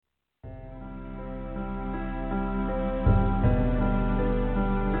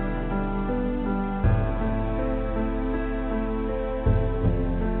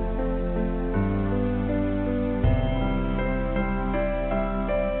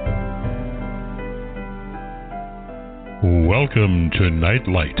Welcome to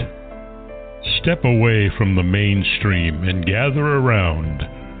Nightlight. Step away from the mainstream and gather around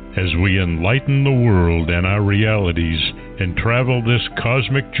as we enlighten the world and our realities and travel this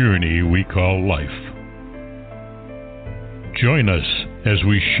cosmic journey we call life. Join us as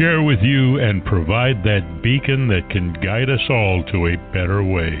we share with you and provide that beacon that can guide us all to a better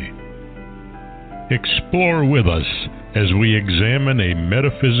way. Explore with us as we examine a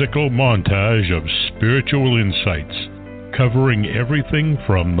metaphysical montage of spiritual insights, covering everything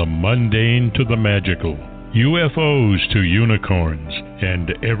from the mundane to the magical, UFOs to unicorns,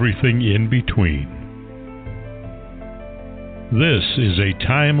 and everything in between. This is a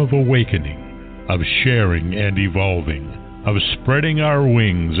time of awakening, of sharing and evolving, of spreading our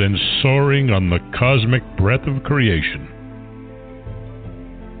wings and soaring on the cosmic breath of creation.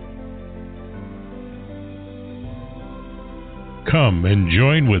 Come and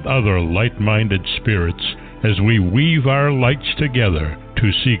join with other light-minded spirits as we weave our lights together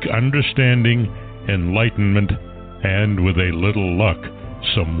to seek understanding, enlightenment, and, with a little luck,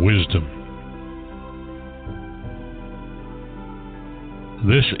 some wisdom.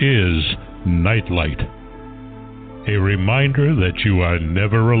 This is Nightlight, a reminder that you are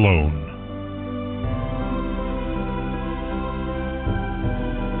never alone.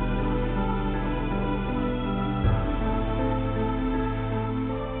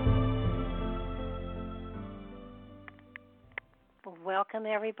 Welcome,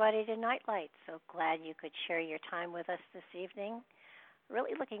 everybody, to Nightlight. So glad you could share your time with us this evening.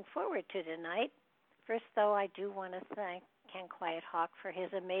 Really looking forward to tonight. First, though, I do want to thank Ken Quiet Hawk for his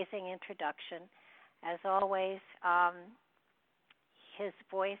amazing introduction. As always, his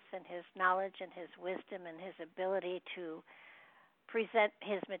voice and his knowledge and his wisdom and his ability to present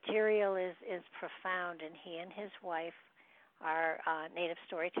his material is profound, and he and his wife are native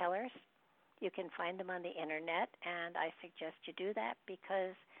storytellers. You can find them on the internet, and I suggest you do that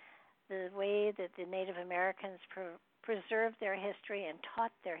because the way that the Native Americans preserved their history and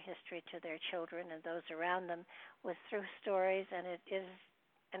taught their history to their children and those around them was through stories, and it is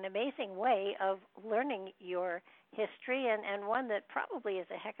an amazing way of learning your history, and one that probably is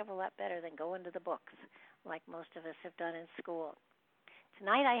a heck of a lot better than going to the books like most of us have done in school.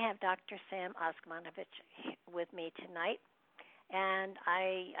 Tonight I have Dr. Sam Osmanovich with me tonight. And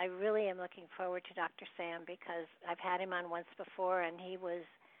I really am looking forward to Dr. Sam because I've had him on once before, and he was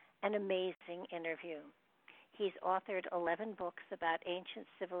an amazing interview. He's authored 11 books about ancient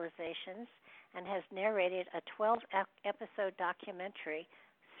civilizations and has narrated a 12-episode documentary,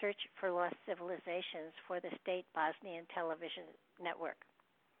 Search for Lost Civilizations, for the State Bosnian Television Network.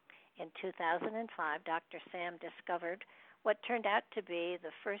 In 2005, Dr. Sam discovered what turned out to be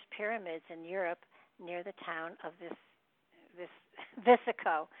the first pyramids in Europe near the town of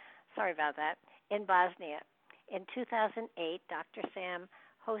Visico, in Bosnia. In 2008, Dr. Sam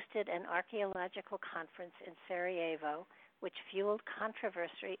hosted an archaeological conference in Sarajevo, which fueled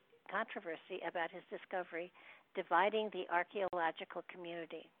controversy about his discovery, dividing the archaeological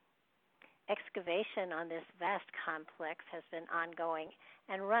community. Excavation on this vast complex has been ongoing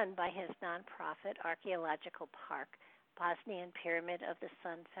and run by his nonprofit Archaeological Park, Bosnian Pyramid of the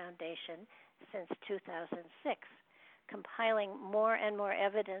Sun Foundation, since 2006. Compiling more and more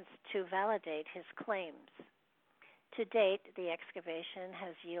evidence to validate his claims. To date, the excavation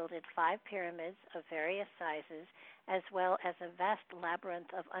has yielded 5 pyramids of various sizes, as well as a vast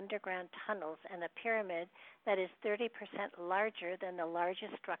labyrinth of underground tunnels and a pyramid that is 30% larger than the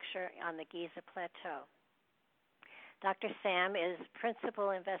largest structure on the Giza Plateau. Dr. Sam is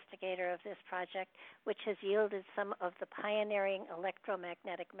principal investigator of this project, which has yielded some of the pioneering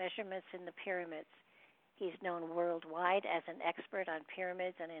electromagnetic measurements in the pyramids. He's known worldwide as an expert on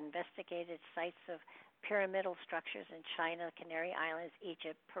pyramids and investigated sites of pyramidal structures in China, Canary Islands,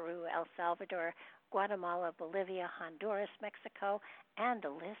 Egypt, Peru, El Salvador, Guatemala, Bolivia, Honduras, Mexico, and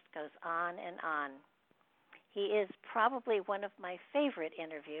the list goes on and on. He is probably one of my favorite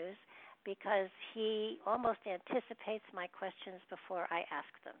interviews because he almost anticipates my questions before I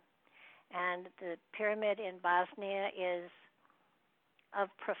ask them. And the pyramid in Bosnia is of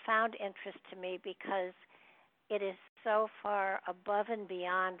profound interest to me because it is so far above and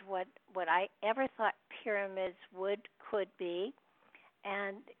beyond what I ever thought pyramids could be,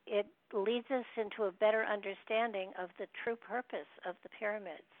 and it leads us into a better understanding of the true purpose of the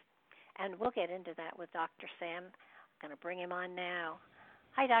pyramids. And we'll get into that with Dr. Sam. I'm going to bring him on now.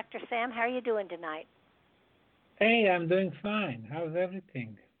 Hi, Dr. Sam. How are you doing tonight? Hey, I'm doing fine. How's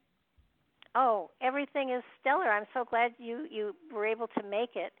everything? Oh, everything is stellar. I'm so glad you were able to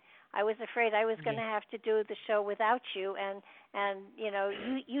make it. I was afraid I was going to have to do the show without you, and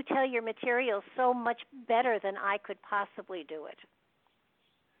you tell your material so much better than I could possibly do it.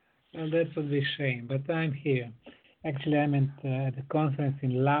 Well, that would be a shame, but I'm here. Actually, I'm at a conference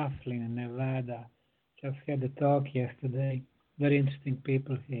in Laughlin, Nevada. Just had a talk yesterday. Very interesting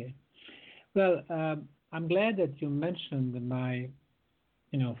people here. Well, I'm glad that you mentioned my,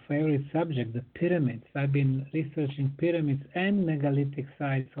 favorite subject, the pyramids. I've been researching pyramids and megalithic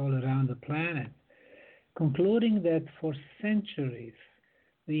sites all around the planet, concluding that for centuries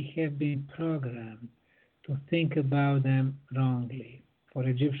we have been programmed to think about them wrongly. For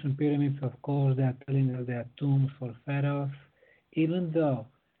Egyptian pyramids, of course, they are telling us they are tombs for pharaohs, even though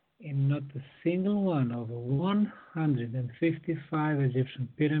in not a single one of 155 Egyptian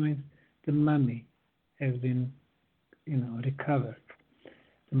pyramids, the mummy has been, recovered.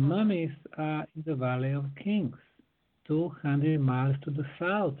 The mummies are in the Valley of Kings, 200 miles to the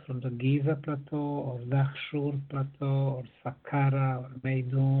south from the Giza Plateau or Dahshur Plateau or Saqqara or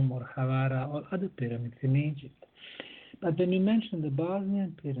Meidum or Hawara or other pyramids in Egypt. But when you mention the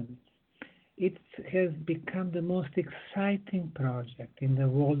Bosnian pyramids, it has become the most exciting project in the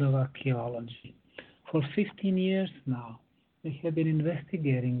world of archaeology. For 15 years now, we have been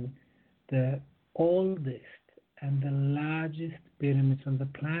investigating the oldest and the largest pyramids on the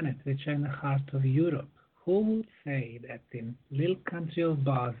planet, which are in the heart of Europe. Who would say that in little country of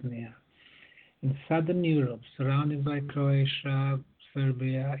Bosnia, in southern Europe, surrounded by Croatia,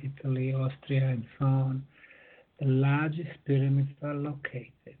 Serbia, Italy, Austria, and so on, the largest pyramids are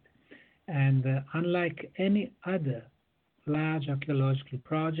located? And unlike any other large archaeological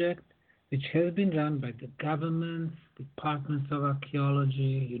project, which has been run by the governments, departments of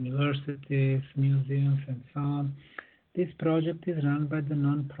archaeology, universities, museums, and so on, this project is run by the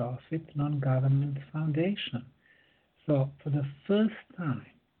non-profit, non-government foundation. So for the first time,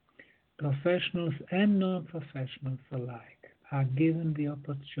 professionals and non-professionals alike are given the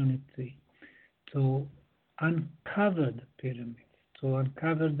opportunity to uncover the pyramids, to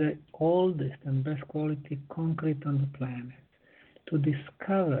uncover the oldest and best quality concrete on the planet, to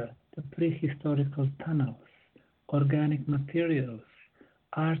discover the prehistorical tunnels, organic materials,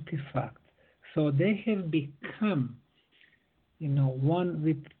 artifacts. So they have become, one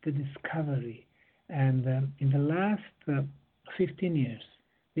with the discovery. And in the last 15 years,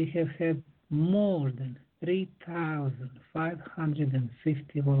 we have had more than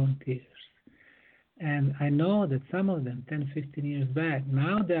 3,550 volunteers. And I know that some of them, 10, 15 years back,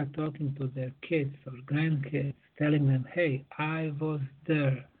 now they are talking to their kids or grandkids, telling them, hey, I was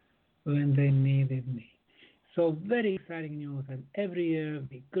there when they needed me. So very exciting news, and every year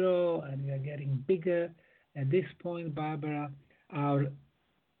we grow and we are getting bigger. At this point, Barbara, our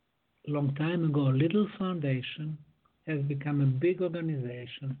long time ago little foundation has become a big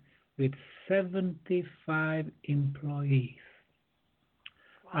organization with 75 employees.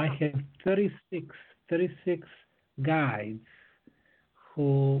 Wow. I have 36 guides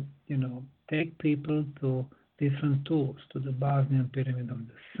who, take people to different tours, to the Bosnian Pyramid of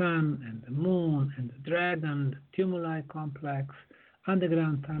the Sun and the Moon and the Dragon, the Tumuli Complex,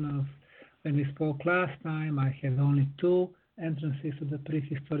 underground tunnels. When we spoke last time, I had only 2 entrances to the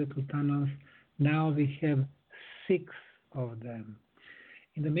prehistorical tunnels. Now we have 6 of them.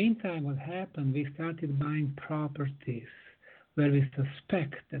 In the meantime, what happened, we started buying properties where we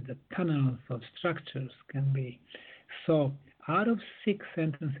suspect that the tunnels or structures can be. So out of 6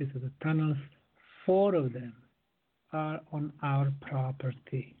 entrances to the tunnels, 4 of them are on our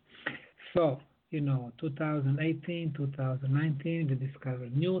property. So, 2018, 2019, we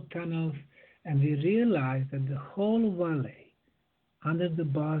discovered new tunnels, and we realized that the whole valley under the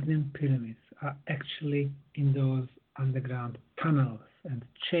Bosnian pyramids are actually in those underground tunnels and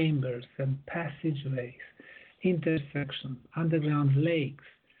chambers and passageways, intersections, underground lakes.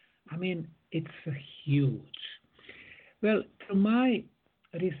 I mean, it's huge. Well, through my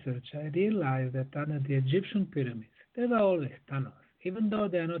research, I realized that under the Egyptian pyramids, there were always tunnels. Even though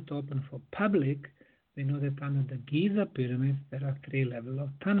they are not open for public, we know that under the Giza pyramids, there are 3 levels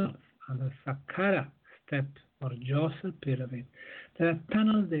of tunnels. Under Saqqara step or Djoser pyramid, there are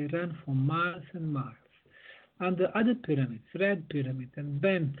tunnels, they run for miles and miles. Under other pyramids, Red Pyramid and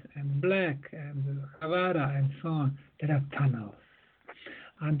Bent and Black and Hawara and so on, there are tunnels.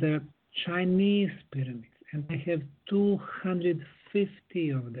 Under Chinese pyramids, and they have 250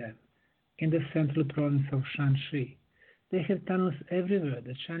 of them in the central province of Shanxi. They have tunnels everywhere.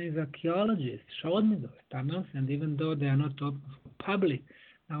 The Chinese archaeologists showed me those tunnels, and even though they are not open for public,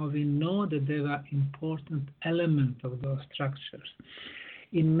 now we know that they are important elements of those structures.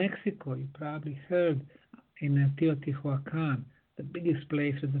 In Mexico, you probably heard in Teotihuacan, the biggest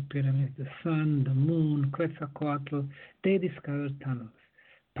place with the pyramids, the sun, the moon, Quetzalcoatl, they discovered tunnels.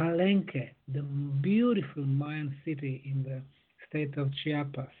 Palenque, the beautiful Mayan city in the state of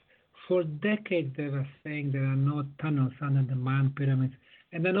Chiapas, for decades they were saying there are no tunnels under the Mayan pyramids,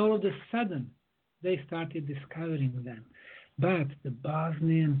 and then all of a sudden they started discovering them. But the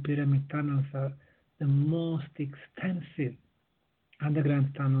Bosnian pyramid tunnels are the most extensive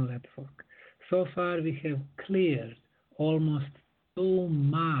underground tunnel network. So far we have cleared almost 2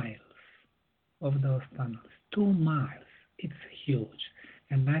 miles of those tunnels. 2 miles. It's huge.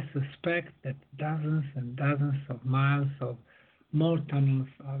 And I suspect that dozens and dozens of miles of more tunnels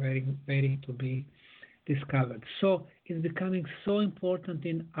are waiting to be discovered. So it's becoming so important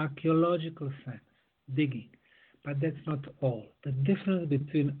in archaeological sense, digging. But that's not all. The difference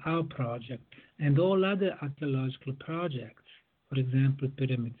between our project and all other archaeological projects, for example,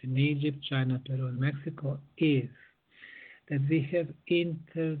 pyramids in Egypt, China, Peru, and Mexico, is that we have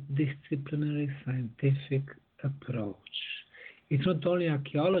interdisciplinary scientific approach. It's not only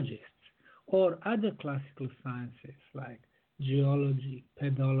archaeologists or other classical sciences like geology,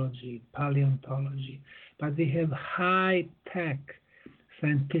 pedology, paleontology, but we have high-tech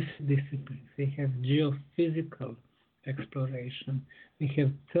scientific disciplines. We have geophysical exploration, we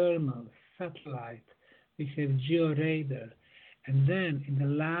have thermal, satellite, we have georadar, and then in the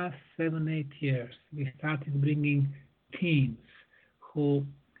last 7-8 years, we started bringing teams who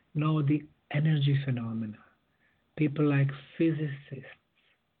know the energy phenomena, people like physicists,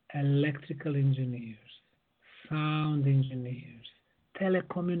 electrical engineers, sound engineers,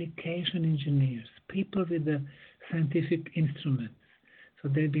 telecommunication engineers, people with the scientific instruments. So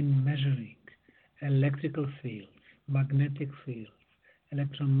they've been measuring electrical fields, magnetic fields,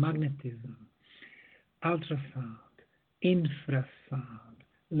 electromagnetism, ultrasound, infrasound,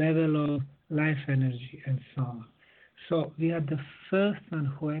 level of life energy, and so on. So we are the first one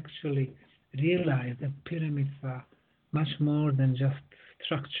who actually realized that pyramids are much more than just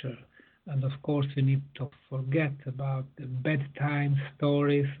structure. And of course, we need to forget about the bedtime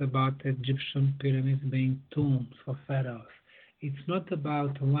stories about Egyptian pyramids being tombs for pharaohs. It's not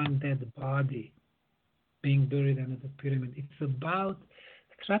about one dead body being buried under the pyramid. It's about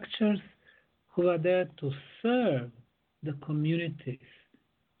structures who are there to serve the communities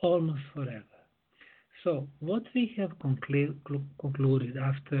almost forever. So what we have concluded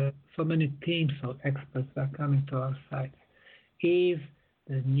after so many teams of experts are coming to our site is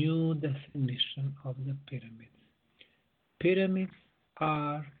the new definition of the pyramids. Pyramids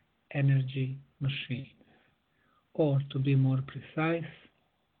are energy machines. Or to be more precise,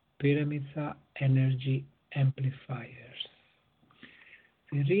 pyramids are energy amplifiers.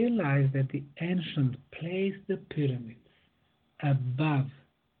 We realize that the ancients placed the pyramids above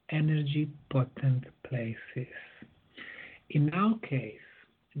energy potent places. In our case,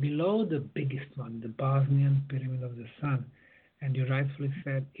 below the biggest one, the Bosnian Pyramid of the Sun, and you rightfully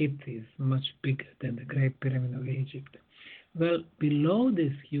said it is much bigger than the Great Pyramid of Egypt. Well, below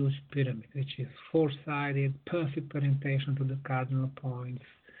this huge pyramid, which is four-sided, perfect orientation to the cardinal points,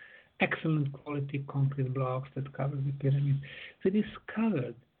 excellent quality concrete blocks that cover the pyramid, we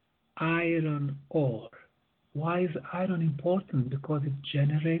discovered iron ore. Why is iron important? Because it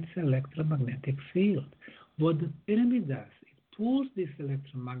generates electromagnetic field. What the pyramid does, it pulls this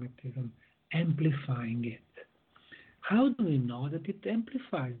electromagnetism, amplifying it. How do we know that it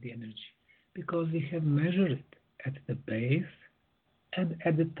amplifies the energy? Because we have measured it at the base and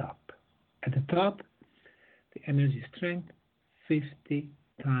at the top. At the top, the energy strength 50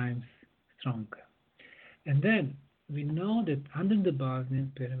 times stronger. And then we know that under the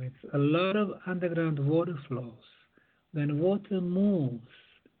Bosnian pyramids, a lot of underground water flows. When water moves,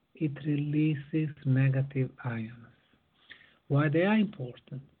 it releases negative ions. Why they are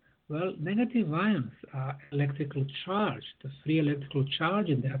important? Well, negative ions are electrical charge, the free electrical charge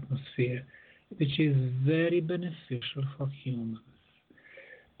in the atmosphere, which is very beneficial for humans.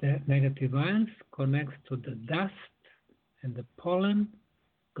 The negative ions connect to the dust and the pollen,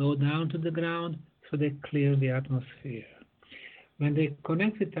 go down to the ground, so they clear the atmosphere. When they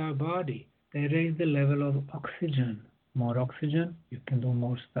connect with our body, they raise the level of oxygen. More oxygen, you can do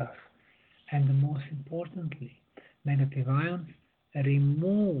more stuff. And most importantly, negative ions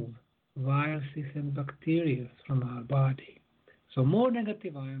remove viruses and bacteria from our body. So more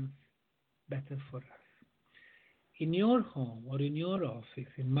negative ions, better for us. In your home or in your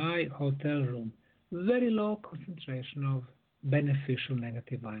office, in my hotel room, very low concentration of beneficial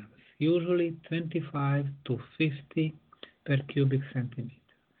negative ions, usually 25 to 50 per cubic centimeter.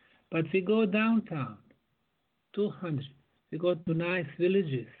 But we go downtown, 200. We go to nice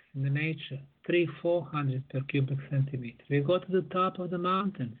villages in the nature, 400 per cubic centimeter. We go to the top of the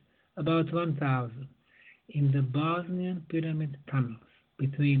mountains, about 1,000. In the Bosnian pyramid tunnels,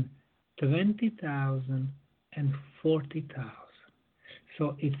 between 20,000 and 40,000.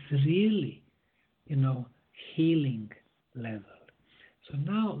 So it's really, healing level. So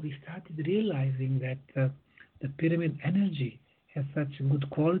now we started realizing that the pyramid energy has such a good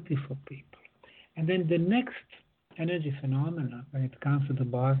quality for people. And then the next energy phenomena, when it comes to the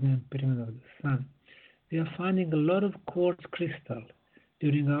Bosnian pyramid of the sun, we are finding a lot of quartz crystal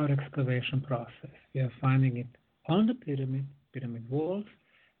during our excavation process. We are finding it on the pyramid walls,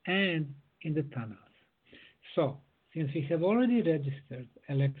 and in the tunnels. So, since we have already registered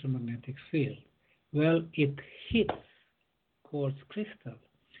electromagnetic field, well, it hits quartz crystal,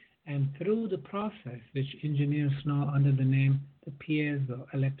 and through the process, which engineers know under the name the piezo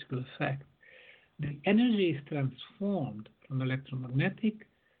electrical effect, the energy is transformed from electromagnetic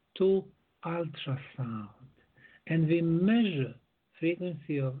to ultrasound. And we measure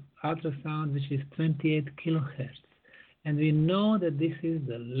frequency of ultrasound, which is 28 kilohertz. And we know that this is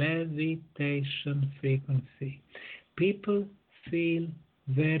the levitation frequency. People feel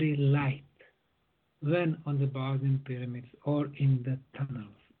very light when on the Bosnian pyramids or in the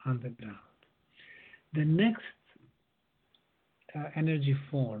tunnels underground. The next energy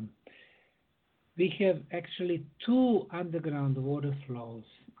form, we have actually two underground water flows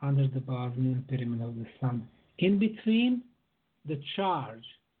under the Bosnian pyramid of the sun. In between, the charge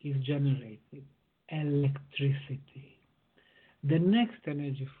is generated, electricity. The next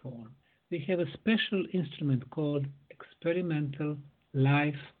energy form, we have a special instrument called experimental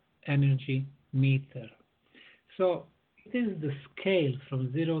life energy meter. So it is the scale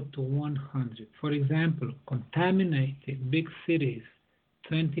from 0 to 100. For example, contaminated big cities,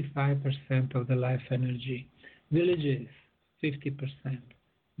 25% of the life energy. Villages, 50%.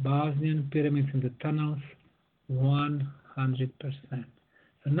 Bosnian pyramids in the tunnels, 100%.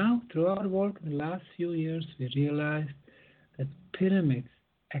 So now, through our work in the last few years, we realized that pyramids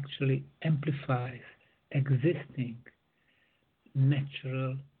actually amplifies existing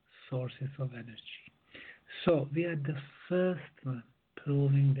natural sources of energy. So we are the first one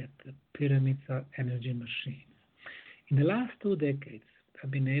proving that the pyramids are energy machines. In the last 2 decades,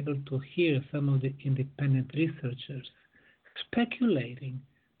 I've been able to hear some of the independent researchers speculating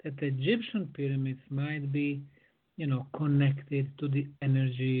that the Egyptian pyramids might be, connected to the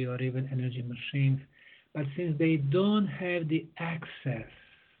energy or even energy machines. But since they don't have the access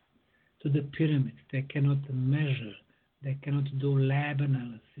to the pyramids, they cannot measure, they cannot do lab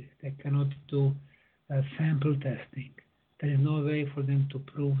analysis, they cannot do sample testing. There is no way for them to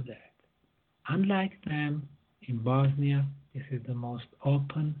prove that. Unlike them, in Bosnia, this is the most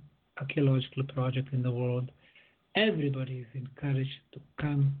open archaeological project in the world. Everybody is encouraged to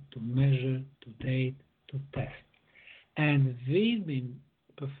come, to measure, to date, to test. And we've been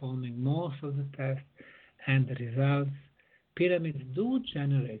performing most of the tests, and the results, pyramids do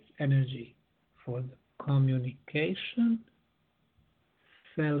generate energy for the communication,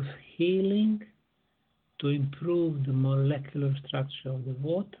 self-healing, to improve the molecular structure of the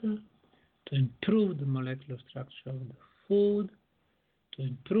water, to improve the molecular structure of the food, to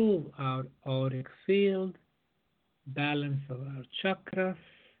improve our auric field, balance of our chakras,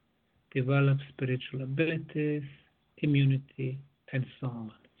 develop spiritual abilities, immunity, and so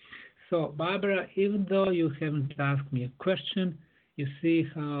on. So, Barbara, even though you haven't asked me a question, you see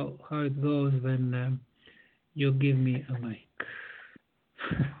how it goes when you give me a mic.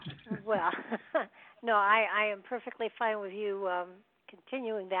 Well, no, I am perfectly fine with you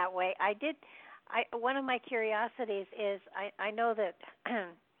continuing that way. One of my curiosities is I know that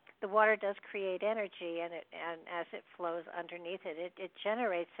the water does create energy, and as it flows underneath it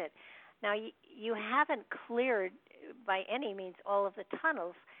generates it. Now, you haven't cleared by any means all of the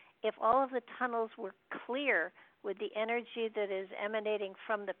tunnels. If all of the tunnels were clear, would the energy that is emanating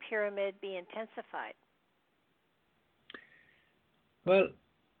from the pyramid be intensified? Well,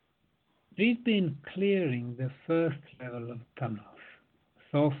 we've been clearing the first level of tunnels.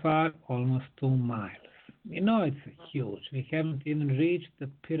 So far, almost 2 miles. We know it's huge. We haven't even reached the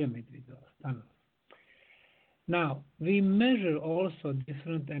pyramid with those tunnels. Now, we measure also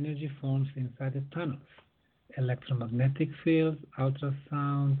different energy forms inside the tunnels. Electromagnetic fields,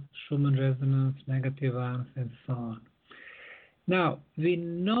 ultrasound, Schumann resonance, negative ions, and so on. Now, we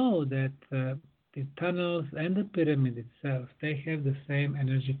know that the tunnels and the pyramid itself, they have the same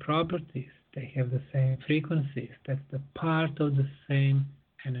energy properties. They have the same frequencies. That's the part of the same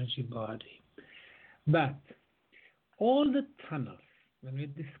energy body. But all the tunnels, when we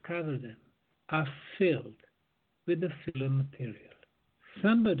discover them, are filled with the filler material.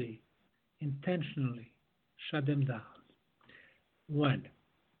 Somebody intentionally shut them down. When?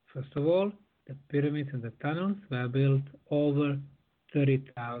 First of all, the pyramids and the tunnels were built over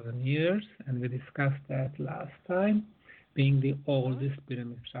 30,000 years, and we discussed that last time, being the oldest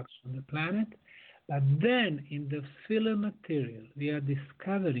pyramid structure on the planet. But then, in the filler material, we are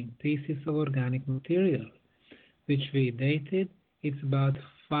discovering pieces of organic material, which we dated. It's about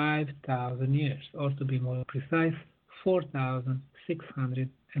 5,000 years, or to be more precise,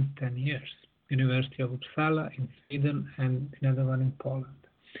 4,610 years. University of Uppsala in Sweden and another one in Poland.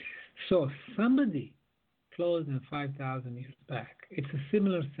 So somebody closer than 5,000 years back. It's a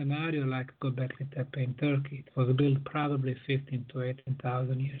similar scenario like Göbekli Tepe in Turkey. It was built probably 15 to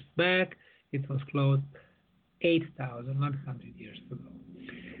 18,000 years back. It was closed 8,100 years ago.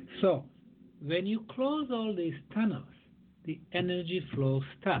 So when you close all these tunnels, the energy flow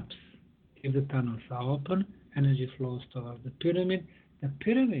stops. If the tunnels are open, energy flows towards the pyramid. The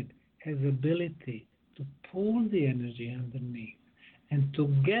pyramid has the ability to pull the energy underneath and to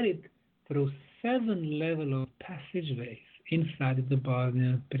get it through 7 levels of passageways inside the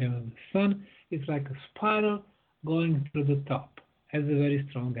Bosnian Pyramid of the Sun. It's like a spiral going through the top as a very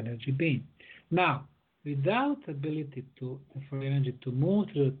strong energy beam. Now, without ability for energy to move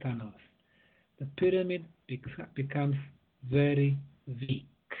through the tunnels, the pyramid becomes very weak.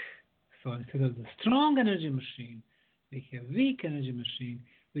 So instead of the strong energy machine, we have weak energy machine,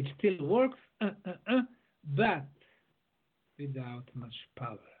 which still works, but without much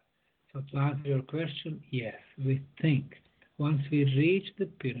power. So to answer your question, yes, we think once we reach the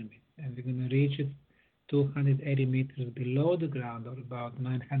pyramid, and we're going to reach it 280 meters below the ground, or about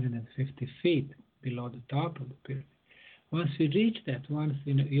 950 feet below the top of the pyramid. Once we reach that, once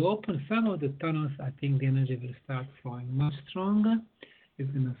you open some of the tunnels, I think the energy will start flowing much stronger.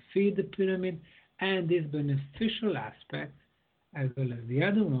 It's going to feed the pyramid, and these beneficial aspects, as well as the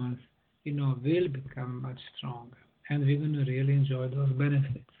other ones, will become much stronger, and we're going to really enjoy those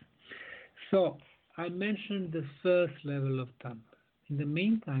benefits. So I mentioned the first level of tunnels. In the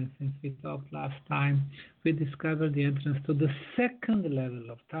meantime, since we talked last time, we discovered the entrance to the second level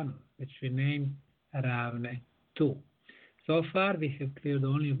of tunnels, which we named Ravne 2. So far, we have cleared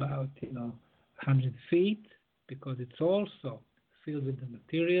only about 100 feet, because it's also filled with the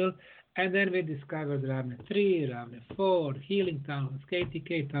material. And then we discovered Ravne 3, Ravne 4, healing tunnels,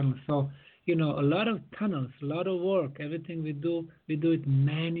 KTK tunnels. So, a lot of tunnels, a lot of work. Everything we do it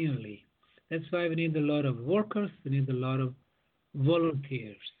manually. That's why we need a lot of workers. We need a lot of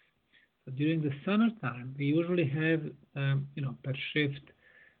volunteers. So during the summertime, we usually have, per shift,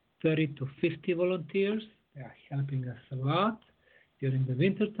 30 to 50 volunteers. They are helping us a lot. During the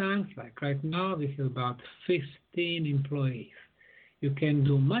winter times, like right now, we have about 15 employees. You can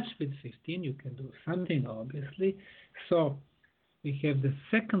do much with 15. You can do something, obviously. So we have the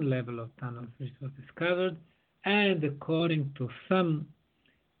second level of tunnels, which was discovered. And according to some,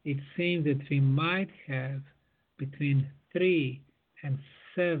 it seems that we might have between 3 and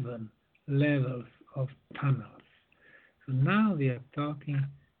 7 levels of tunnels. So now we are talking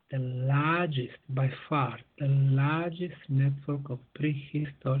the largest, by far, the largest network of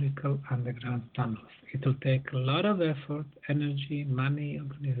prehistorical underground tunnels. It will take a lot of effort, energy, money,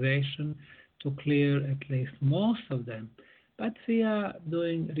 organization to clear at least most of them, but we are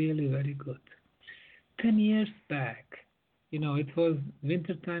doing really very good. 10 years back, it was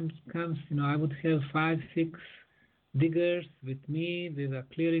winter time comes, I would have 5, 6 diggers with me. We were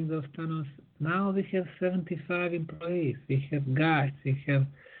clearing those tunnels. Now we have 75 employees. We have guides. We have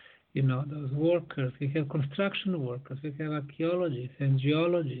those workers, we have construction workers, we have archaeologists and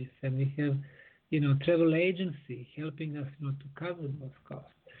geologists, and we have, travel agency helping us, to cover those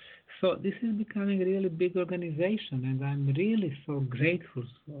costs. So this is becoming a really big organization, and I'm really so grateful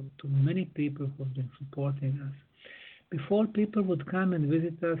to many people who have been supporting us. Before, people would come and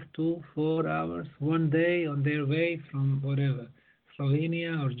visit us 2-4 hours, one day on their way from whatever,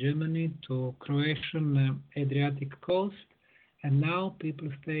 Slovenia or Germany to Croatian Adriatic coast. And now people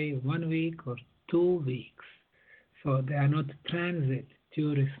stay 1 week or 2 weeks. So they are not transit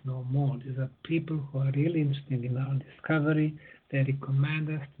tourists no more. These are people who are really interested in our discovery. They recommend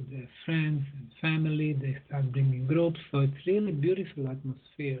us to their friends and family. They start bringing groups. So it's really beautiful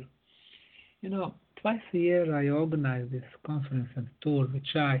atmosphere. Twice a year I organize this conference and tour,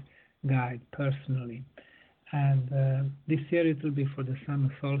 which I guide personally. And this year it will be for the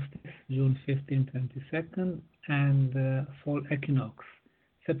summer solstice, June 15th, 22nd, and fall equinox,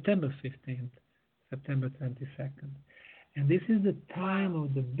 September 15th, September 22nd. And this is the time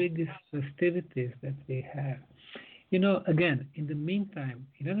of the biggest festivities that we have. Again, in the meantime,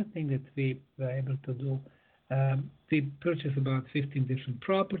 another thing that we were able to do, We purchased about 15 different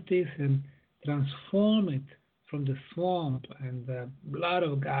properties and transform it from the swamp and a lot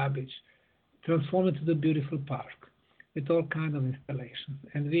of garbage, transform it to the beautiful park with all kinds of installations.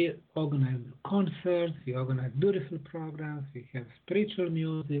 And we organize concerts, we organize beautiful programs, we have spiritual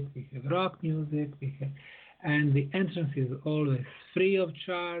music, we have rock music, and the entrance is always free of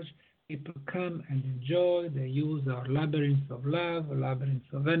charge. People come and enjoy. They use our labyrinths of love, labyrinths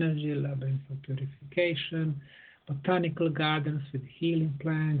of energy, labyrinths of purification, botanical gardens with healing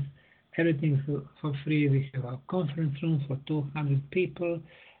plants. Everything for free. We have our conference room for 200 people,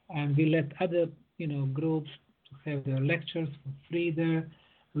 and we let other groups to have their lectures for free there.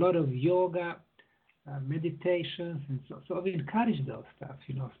 A lot of yoga, meditations, and so we encourage those stuff.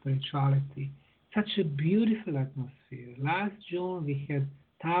 Spirituality. Such a beautiful atmosphere. Last June we had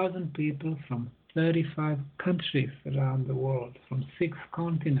 1,000 people from 35 countries around the world, from 6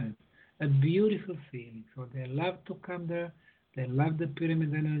 continents. A beautiful feeling. So they love to come there. They love the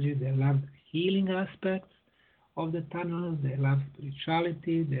pyramid energy. They love the healing aspects of the tunnels. They love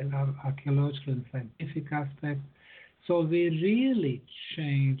spirituality. They love archaeological and scientific aspects. So we really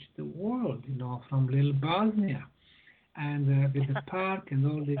changed the world, from little Bosnia. And with the park and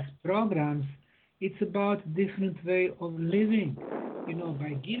all these programs, it's about a different way of living.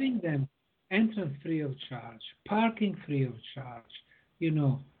 By giving them entrance free of charge, parking free of charge,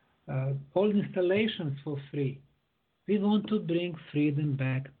 all installations for free. We want to bring freedom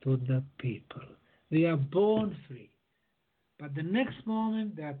back to the people. We are born free. But the next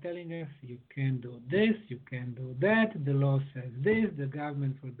moment they are telling us, you can't do this, you can't do that, the law says this, the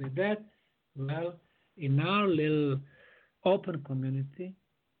government forbid that. Well, in our little open community,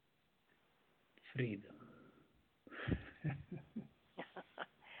 freedom.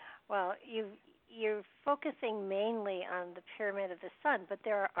 Well, you're focusing mainly on the Pyramid of the Sun, but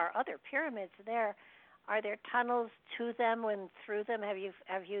there are other pyramids there. Are there tunnels to them and through them? Have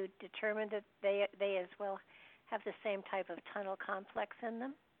you determined that they as well have the same type of tunnel complex in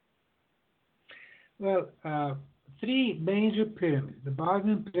them? Well, 3 major pyramids: the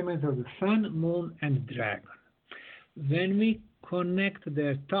Bosnian pyramids of the Sun, Moon, and Dragon. When we connect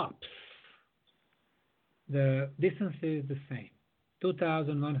their tops, the distance is the same.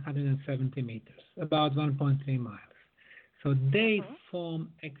 2,170 meters, about 1.3 miles. So they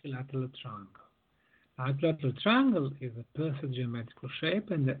form equilateral triangle. Equilateral triangle is a perfect geometrical shape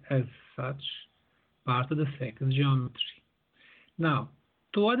and as such part of the sacred geometry. Now,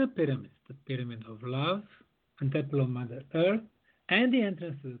 2 other pyramids, the Pyramid of Love and Temple of Mother Earth, and the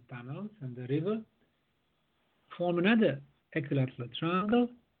entrance to the tunnels and the river form another equilateral triangle,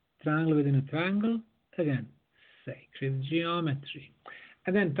 triangle within a triangle, again, sacred geometry.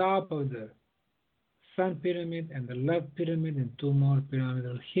 And then top of the Sun Pyramid and the Love Pyramid and 2 more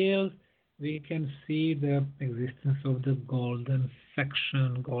pyramidal hills, we can see the existence of the golden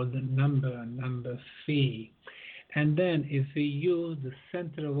section, golden number phi. And then if we use the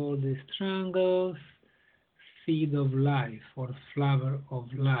center of all these triangles, seed of life or flower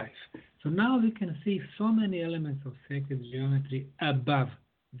of life. So now we can see so many elements of sacred geometry above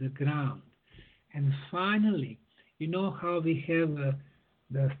the ground. And finally, you know how we have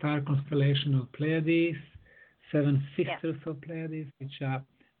the star constellation of Pleiades, 7 sisters of Pleiades, which are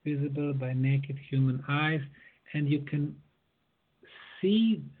visible by naked human eyes, and you can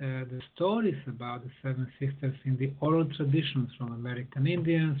see the stories about the 7 sisters in the oral traditions from American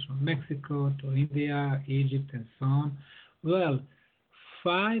Indians, from Mexico to India, Egypt, and so on. Well,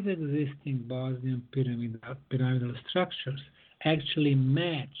 5 existing Bosnian pyramidal structures actually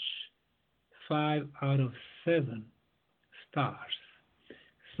match 5 out of 7 stars.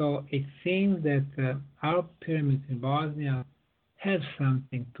 So it seems that our pyramids in Bosnia have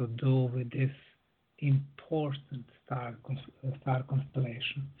something to do with this important star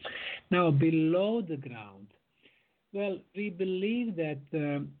constellation. Now, below the ground, well, we believe that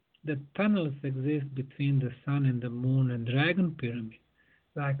the tunnels exist between the Sun and the Moon and Dragon Pyramid.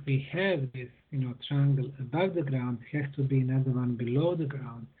 Like we have this, triangle above the ground, has to be another one below the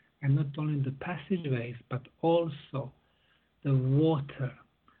ground, and not only the passageways, but also the water.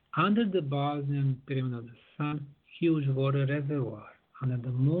 Under the Bosnian Pyramid of the Sun, huge water reservoir. Under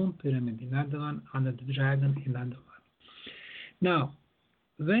the Moon Pyramid, another one. Under the Dragon, another one. Now,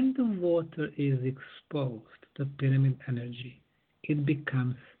 when the water is exposed to the pyramid energy, it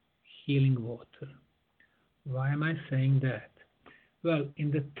becomes healing water. Why am I saying that? Well, in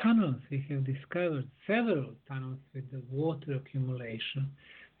the tunnels, we have discovered several tunnels with the water accumulation.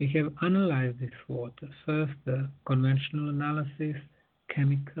 We have analyzed this water. First, the conventional analysis,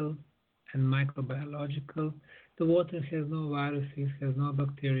 chemical and microbiological. The water has no viruses, has no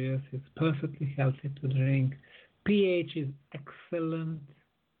bacteria. It's perfectly healthy to drink. pH is excellent,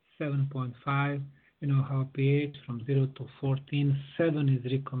 7.5. You know how pH from 0 to 14, 7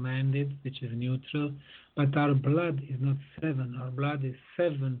 is recommended, which is neutral. But our blood is not 7. Our blood is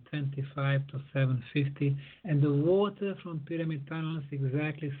 725 to 750. And the water from pyramid tunnels is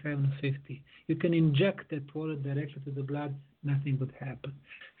exactly 750. You can inject that water directly to the blood, nothing would happen.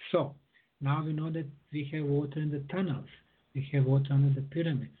 So, now we know that we have water in the tunnels. We have water under the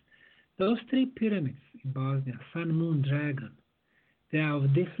pyramids. Those three pyramids in Bosnia, Sun, Moon, Dragon, they are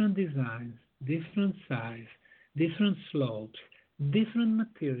of different designs, different size, different slopes, different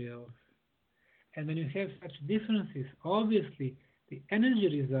materials. And when you have such differences, obviously the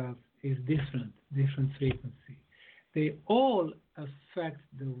energy result is different frequency. They all affect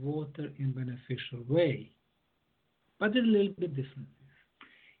the water in beneficial way, but they're a little bit different.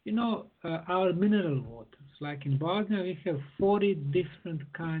 You know, our mineral waters, like in Bosnia, we have 40 different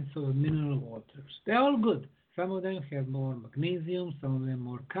kinds of mineral waters. They're all good. Some of them have more magnesium, some of them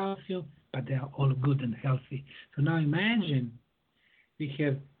more calcium, but they are all good and healthy. So now imagine we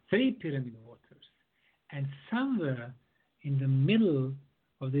have 3 pyramid waters, and somewhere in the middle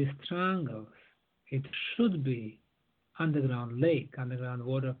of these triangles, it should be underground lake, underground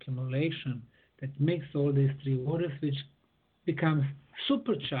water accumulation that makes all these 3 waters, which becomes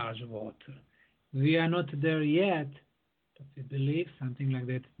supercharged water. We are not there yet, but we believe something like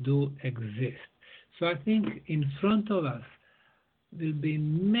that do exist. So I think in front of us will be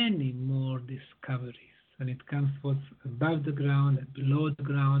many more discoveries when it comes to what's above the ground and below the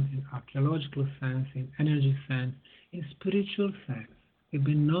ground, in archaeological sense, in energy sense, in spiritual sense. We've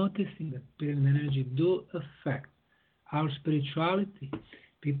been noticing that pyramid energy do affect our spirituality.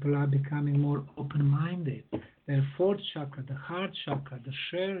 People are becoming more open-minded. Their 4th chakra, the heart chakra, the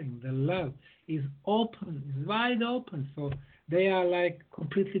sharing, the love is open, is wide open. So they are like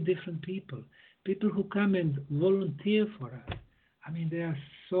completely different people. People who come and volunteer for us. I mean, they are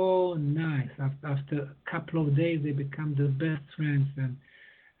so nice. After a couple of days, they become the best friends. And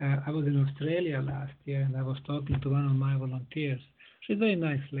I was in Australia last year, and I was talking to one of my volunteers. She's a very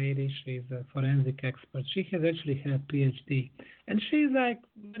nice lady. She's a forensic expert. She has actually had a PhD. And she's like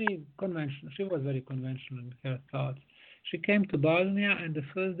very conventional. She was very conventional in her thoughts. She came to Bosnia, and the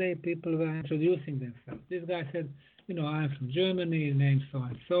first day people were introducing themselves. This guy said, you know, I'm from Germany, name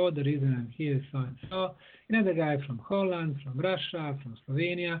so-and-so, the reason I'm here is so-and-so. Another guy from Holland, from Russia, from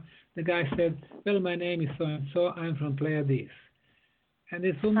Slovenia. The guy said, well, my name is so-and-so, I'm from Pleiades. And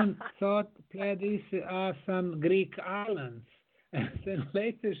this woman thought Pleiades are some Greek islands. And then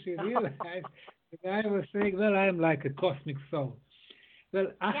later she realized the guy was saying, well, I'm like a cosmic soul. Well,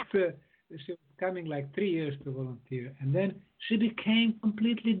 after she was coming like 3 years to volunteer, and then she became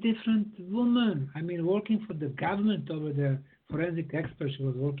completely different woman. I mean, working for the government over the forensic expert, she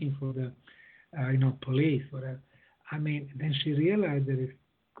was working for the, police, whatever. I mean, then she realized there is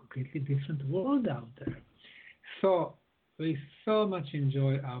a completely different world out there. So we so much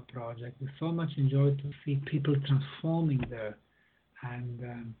enjoy our project. We so much enjoy to see people transforming there,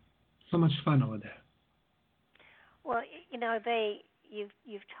 and so much fun over there. Well, you know,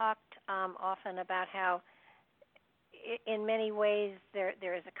 you've talked often about how, in many ways,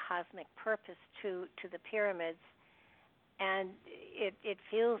 there is a cosmic purpose to the pyramids, and it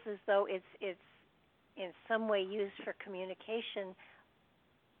feels as though it's in some way used for communication,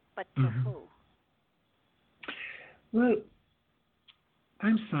 but to who? Well,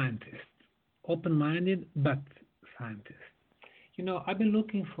 I'm a scientist, open-minded, but scientist. You know, I've been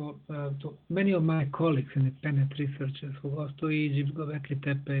looking for to many of my colleagues, independent researchers who go to Egypt, Göbekli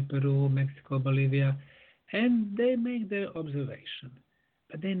Tepe, Peru, Mexico, Bolivia, and they make their observation,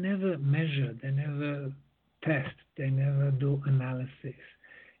 but they never measure, they never test, they never do analysis.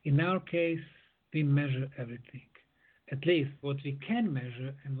 In our case, we measure everything, at least what we can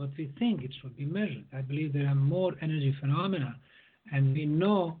measure and what we think it should be measured. I believe there are more energy phenomena, and we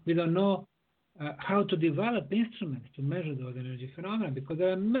don't know how to develop instruments to measure those energy phenomena, because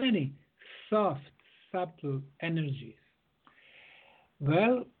there are many soft, subtle energies.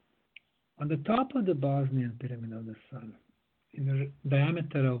 Well, on the top of the Bosnian Pyramid of the Sun, in a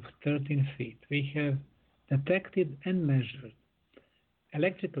diameter of 13 feet, we have detected and measured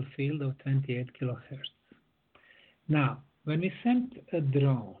electrical field of 28 kilohertz. Now, when we sent a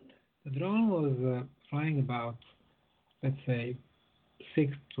drone, the drone was flying about, let's say,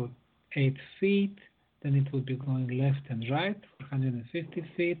 6 to 8 feet, then it would be going left and right for 150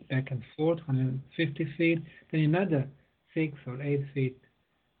 feet, back and forth 150 feet, then another 6 or 8 feet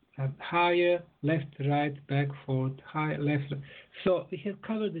higher, left, right, back, forth, high, left. So we have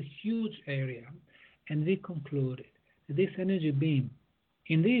covered a huge area, And we concluded that this energy beam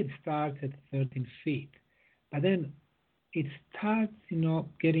indeed starts at 13 feet, but then it starts,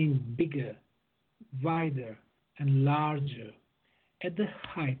 getting bigger, wider, and larger at the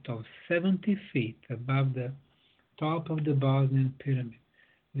height of 70 feet above the top of the Bosnian pyramid.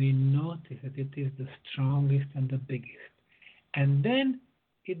 We notice that it is the strongest and the biggest. And then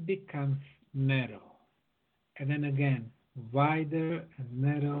it becomes narrow. And then again, wider and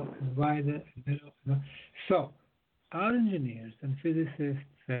narrow and wider and narrow. So our engineers and physicists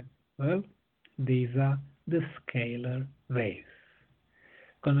said, well, these are the scalar waves.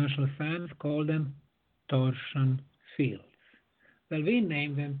 Conventional science call them torsion fields. Well, we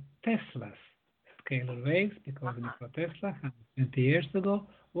named them Tesla's scalar waves because Nikola Tesla, 120 years ago,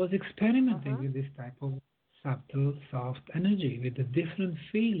 was experimenting with this type of subtle, soft energy with a different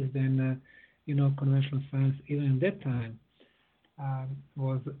field than, conventional science even in that time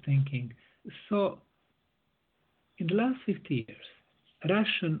was thinking. So, in the last 50 years,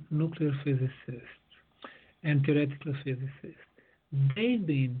 Russian nuclear physicists and theoretical physicists, they've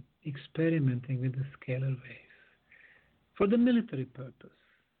been experimenting with the scalar waves for the military purpose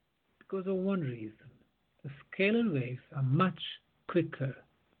because of one reason. The scalar waves are much quicker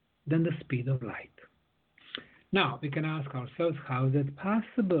than the speed of light. Now, we can ask ourselves, how is that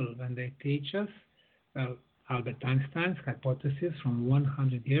possible when they teach us? Well, Albert Einstein's hypothesis from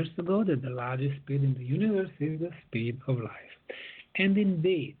 100 years ago that the largest speed in the universe is the speed of light. And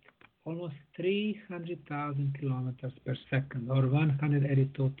indeed, almost 300,000 kilometers per second or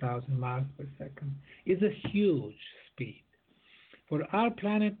 182,000 miles per second is a huge speed. For our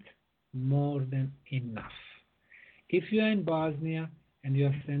planet, more than enough. If you are in Bosnia and you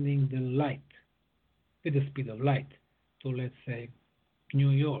are sending the light with the speed of light to, let's say, New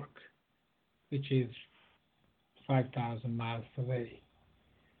York, which is 5,000 miles away,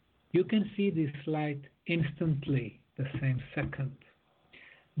 you can see this light instantly, the same second.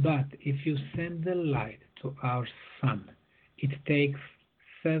 But if you send the light to our sun, it takes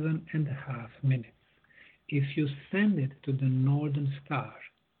 7.5 minutes. If you send it to the northern star,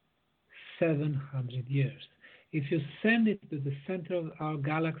 700 years. If you send it to the center of our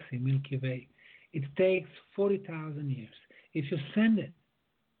galaxy, Milky Way, it takes 40,000 years. If you send it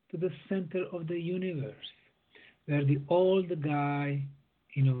to the center of the universe, where the old guy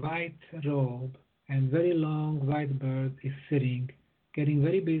in a white robe and very long white beard is sitting, getting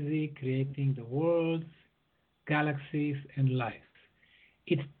very busy creating the worlds, galaxies, and life,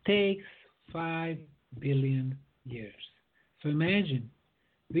 it takes 5 billion years. So imagine,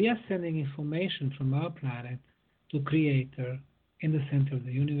 we are sending information from our planet to Creator in the center of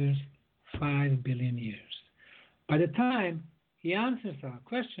the universe 5 billion years. By the time he answers our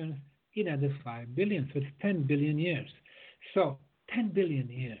questions, another 5 billion, so it's 10 billion years. So 10 billion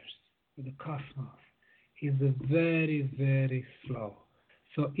years for the cosmos is very, very slow.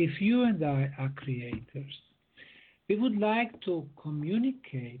 So if you and I are creators, we would like to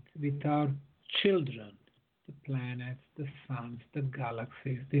communicate with our children, the planets, the suns, the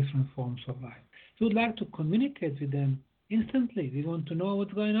galaxies, different forms of life. We would like to communicate with them instantly. We want to know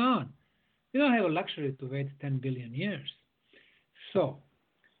what's going on. We don't have a luxury to wait 10 billion years. So,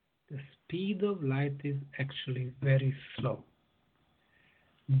 the speed of light is actually very slow.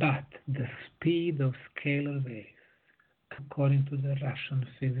 But the speed of scalar waves, according to the Russian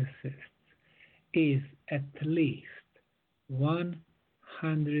physicists, is at least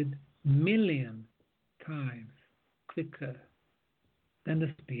 100 million times quicker than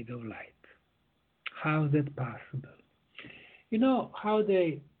the speed of light. How is that possible? You know how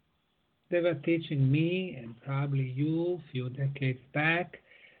they were teaching me and probably you a few decades back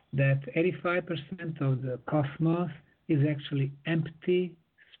that 85% of the cosmos is actually empty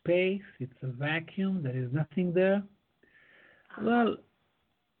space. It's a vacuum. There is nothing there. Well,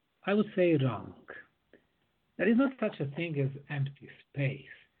 I would say wrong. There is not such a thing as empty space.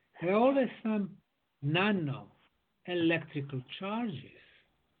 There are always some nano electrical charges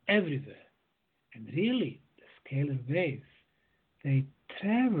everywhere. And really, the scalar waves, they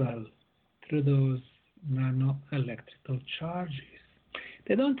travel through those nano electrical charges.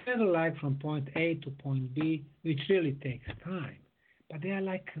 They don't travel like from point A to point B, which really takes time. But they are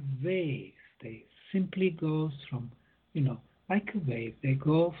like a wave. They simply go from, like a wave. They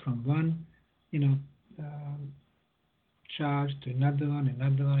go from one, charge to another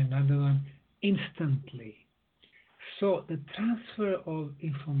one, instantly. So the transfer of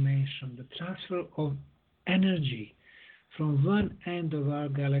information, the transfer of energy from one end of our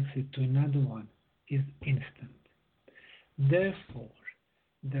galaxy to another one is instant. Therefore,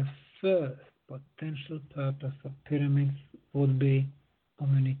 the first potential purpose of pyramids would be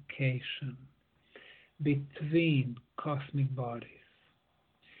communication. between cosmic bodies.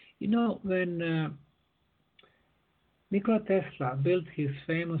 You know, when Nikola Tesla built his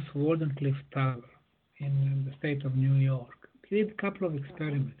famous Wardenclyffe Tower in the state of New York, he did a couple of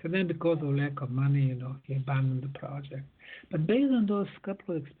experiments, and then because of lack of money, he abandoned the project. But based on those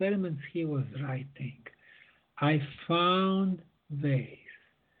couple of experiments, he was writing, I found ways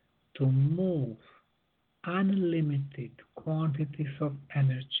to move unlimited quantities of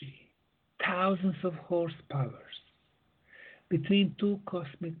energy, thousands of horsepowers, between two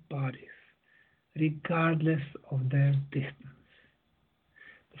cosmic bodies, regardless of their distance.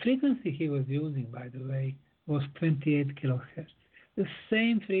 The frequency he was using, by the way, was 28 kilohertz, the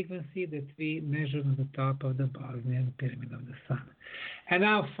same frequency that we measured on the top of the Bosnian Pyramid of the Sun. And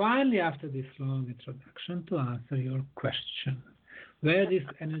now, finally, after this long introduction, to answer your question, where this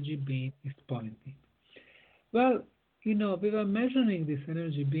energy beam is pointing. Well, we were measuring this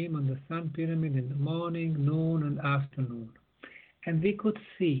energy beam on the Sun Pyramid in the morning, noon, and afternoon. And we could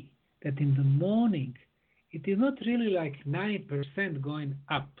see that in the morning, it is not really like 90% going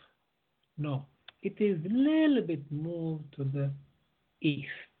up. No, it is a little bit moved to the east.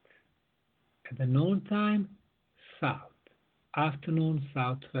 At the noon time, south. Afternoon,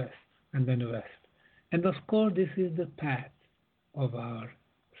 southwest, and then west. And of course, this is the path of our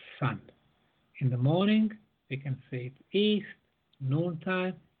Sun. In the morning, we can see it east.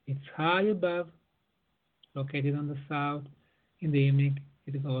 Noontime, it's high above, located on the south. In the evening,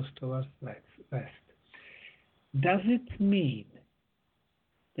 it goes towards west. Does it mean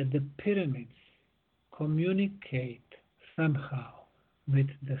that the pyramids communicate somehow with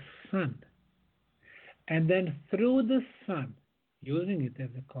the Sun, and then through the Sun, using it as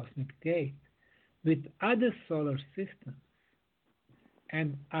a cosmic gate, with other solar systems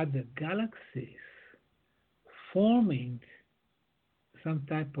and other galaxies, forming some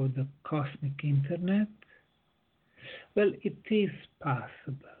type of the cosmic internet? Well, it is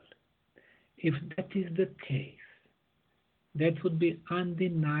possible. If that is the case, that would be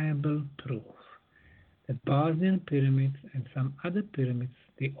undeniable proof that Bosnian pyramids and some other pyramids,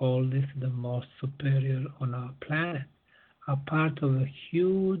 the oldest, the most superior on our planet, are part of a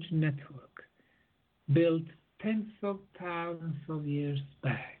huge network built tens of thousands of years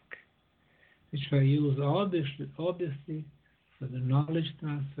back, which were used obviously for the knowledge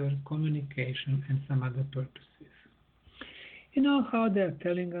transfer, communication, and some other purposes. You know how they are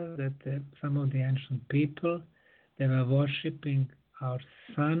telling us that some of the ancient people, they were worshipping our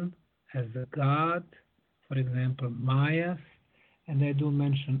Sun as a god, for example, Mayas, and they do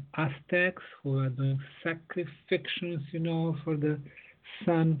mention Aztecs who are doing sacrifices, for the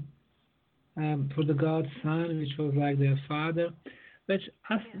Sun, for the god Sun, which was like their father. Which,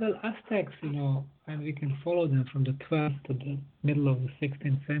 Aztecs, and we can follow them from the 12th to the middle of the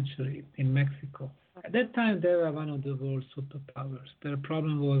 16th century in Mexico. At that time, they were one of the world's superpowers. Their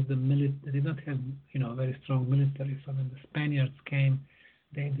problem was the military. They did not have, very strong military. So when the Spaniards came,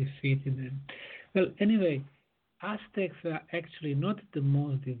 they defeated them. Well, anyway, Aztecs were actually not the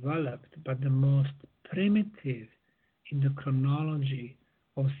most developed, but the most primitive in the chronology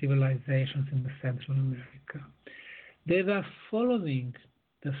of civilizations in the Central America. They were following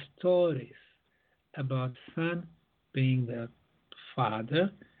the stories about Sun being their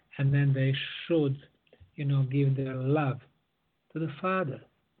father, and then they should, give their love to the father.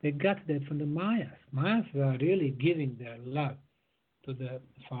 They got that from the Mayas. Mayas were really giving their love to the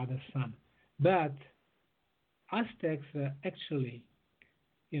father Sun. But Aztecs were actually,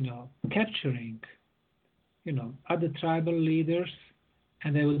 capturing, other tribal leaders,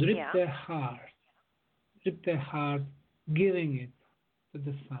 and they would rip their heart, giving it to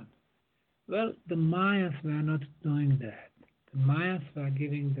the Sun. Well, the Mayas were not doing that. The Mayas were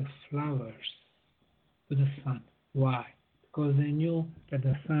giving the flowers to the Sun. Why? Because they knew that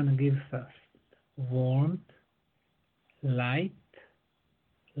the Sun gives us warmth, light,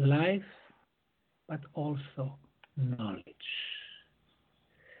 life, but also knowledge.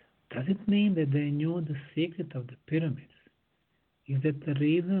 Does it mean that they knew the secret of the pyramids? Is that the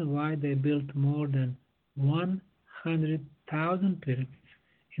reason why they built more than 100,000 pyramids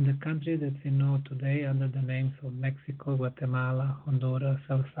in the countries that we know today under the names of Mexico, Guatemala, Honduras,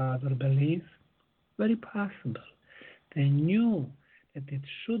 El Salvador, Belize? Very possible. They knew that it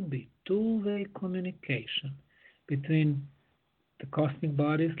should be two-way communication between the cosmic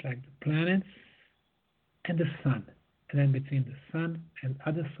bodies like the planets and the Sun, and then between the Sun and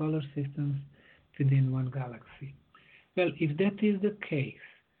other solar systems within one galaxy. Well, if that is the case,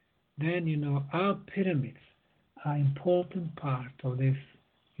 then, our pyramids are an important part of this,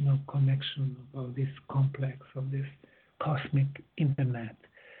 connection of this complex, of this cosmic internet.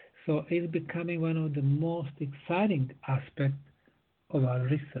 So it's becoming one of the most exciting aspects of our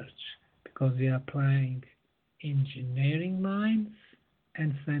research because we are applying engineering minds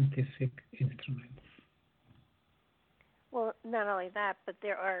and scientific instruments. Well, not only that, but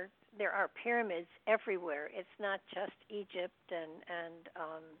there are pyramids everywhere. It's not just Egypt and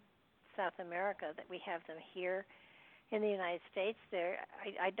South America that we have them here in the United States.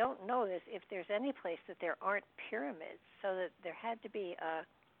 I don't know if there's any place that there aren't pyramids. So that there had to be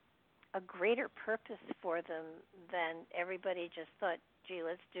a greater purpose for them than everybody just thought. Gee,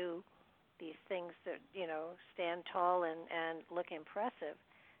 let's do these things that stand tall and look impressive.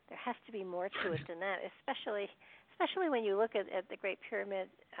 There has to be more to it than that, especially when you look at the Great Pyramid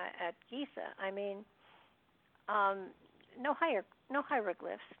at Giza. I mean, no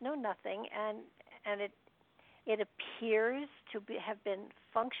hieroglyphs, no nothing, and it appears to have been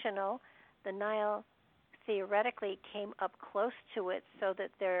functional. The Nile theoretically came up close to it, so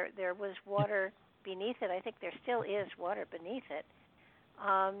that there was water beneath it. I think there still is water beneath it.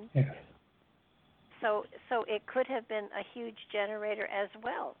 Yes. So it could have been a huge generator as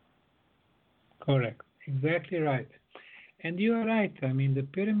well. Correct. Exactly right. And you are right. I mean, the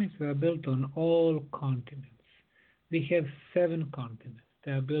pyramids were built on all continents. We have 7 continents.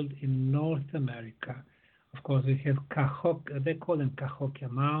 They are built in North America. Of course, we have they call them Cahokia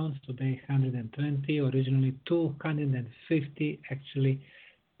Mounds, today 120, originally 250, actually,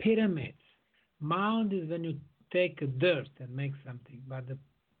 pyramids. Mound is when you take a dirt and make something, but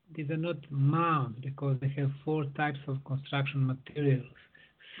these are not mounds because they have 4 types of construction materials: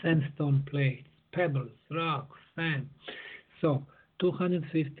 sandstone plates, pebbles, rocks, sand. So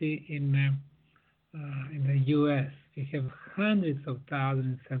 250 in the U.S. We have hundreds of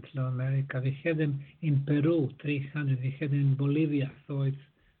thousands in Central America. We have them in Peru, 300. We have them in Bolivia, so it's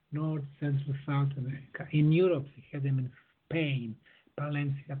North, Central, South America. In Europe, we have them in Spain,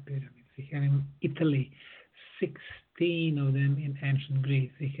 Palencia pyramids. We have them in Italy, 16 of them in ancient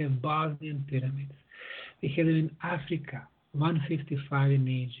Greece. We have Bosnian pyramids. We have them in Africa, 155 in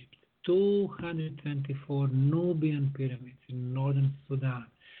Egypt. 224 Nubian pyramids in northern Sudan.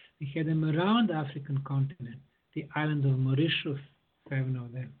 We had them around the African continent, the island of Mauritius, 7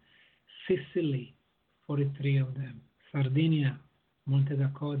 of them, Sicily, 43 of them, Sardinia, Monte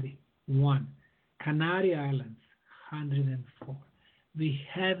Tacodi, 1, Canary Islands, 104. We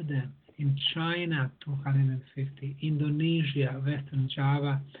have them in China, 250, Indonesia, Western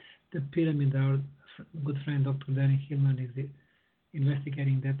Java, the pyramid, our good friend Dr. Danny Hillman is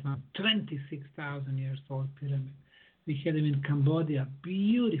investigating that one, 26,000 years old pyramid. We had them in Cambodia,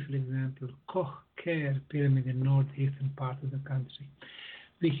 beautiful example, Koh Ker pyramid in northeastern part of the country.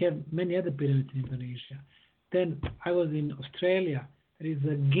 We have many other pyramids in Indonesia. Then I was in Australia. There is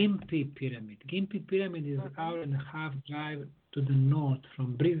a Gympie pyramid. Gympie pyramid is an hour and a half drive to the north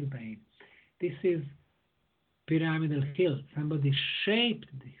from Brisbane. This is pyramidal hill. Somebody shaped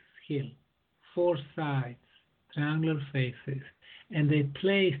this hill, 4 sides, triangular faces, and they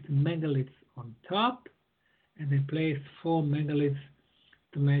placed megaliths on top, and they placed 4 megaliths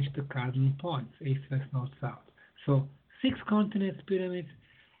to match the cardinal points, east, west, north, south. So 6 continents, pyramids.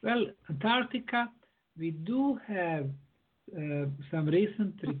 Well, Antarctica, we do have some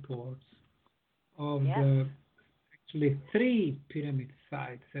recent reports of the actually 3 pyramid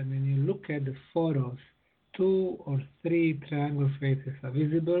sites, and when you look at the photos, 2 or 3 triangular faces are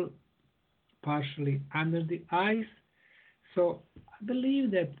visible, partially under the ice. So I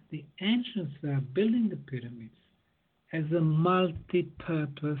believe that the ancients were building the pyramids as a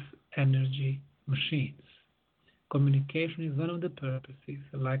multi-purpose energy machines. Communication is one of the purposes.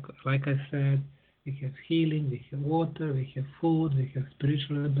 Like I said, we have healing, we have water, we have food, we have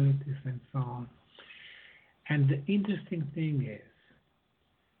spiritual abilities, and so on. And the interesting thing is,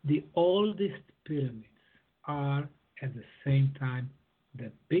 the oldest pyramids are at the same time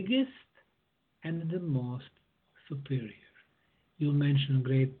the biggest and the most superior. You mentioned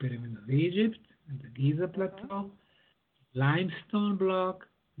Great Pyramid of Egypt and the Giza Plateau, limestone block,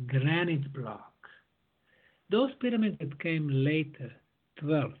 granite block. Those pyramids that came later,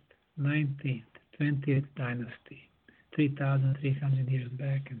 12th, 19th, 20th dynasty, 3,300 years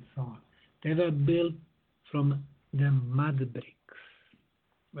back and so on, they were built from the mud bricks.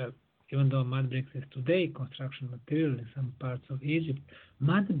 Well, even though mud bricks is today construction material in some parts of Egypt,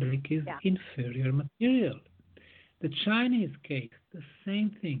 mud brick is inferior material. The Chinese case, the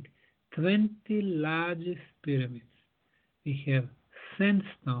same thing. 20 largest pyramids. We have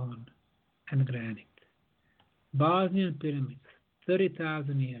sandstone and granite. Bosnian pyramids,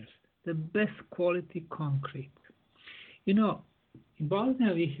 30,000 years. The best quality concrete. You know, in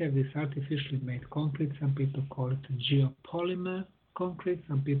Bosnia we have this artificially made concrete. Some people call it a geopolymer concrete.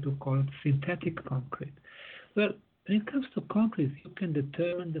 Some people call it synthetic concrete. Well, when it comes to concrete, you can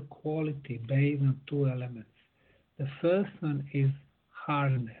determine the quality based on two elements. The first one is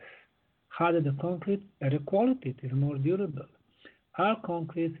hardness. Harder the concrete, better quality. It is more durable. Our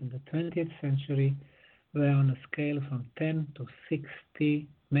concretes in the 20th century were on a scale from 10 to 60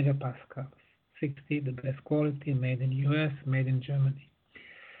 megapascals. 60, the best quality, made in US, made in Germany.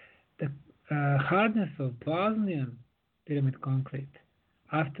 The hardness of Bosnian pyramid concrete,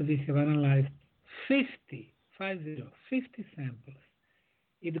 after we have analyzed 50 samples,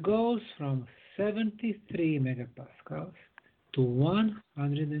 it goes from 73 megapascals to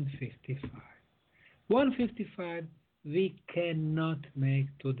 155. 155 we cannot make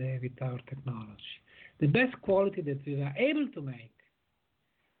today with our technology. The best quality that we were able to make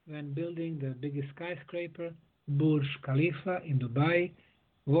when building the biggest skyscraper, Burj Khalifa in Dubai,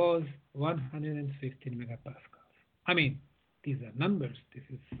 was 115 megapascals. I mean, these are numbers, this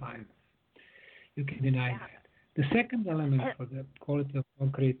is science. You can deny that. The second element for the quality of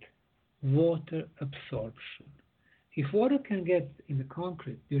concrete, water absorption. If water can get in the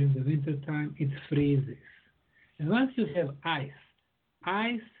concrete during the winter time, it freezes. And once you have ice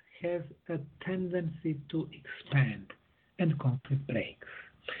has a tendency to expand and concrete breaks.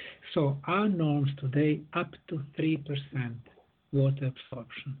 So our norms today up to 3% water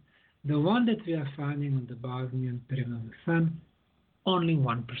absorption. The one that we are finding on the Bosnian Pyramid of the Sun, only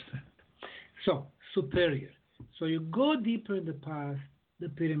 1%. So superior. So you go deeper in the past, the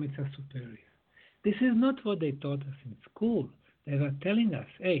pyramids are superior. This is not what they taught us in school. They were telling us,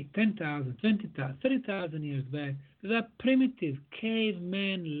 hey, 10,000, 20,000, 30,000 years back, we were primitive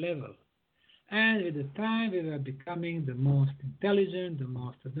caveman level. And with the time, we were becoming the most intelligent, the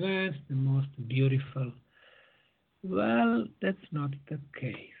most advanced, the most beautiful. Well, that's not the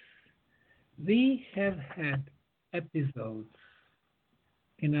case. We have had episodes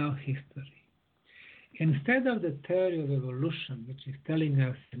in our history. Instead of the theory of evolution, which is telling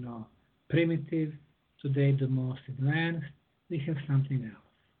us, primitive, today the most advanced, we have something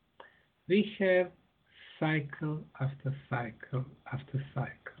else. We have cycle after cycle after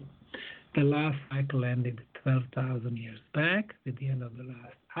cycle. The last cycle ended 12,000 years back with the end of the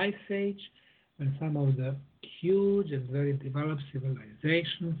last ice age, when some of the huge and very developed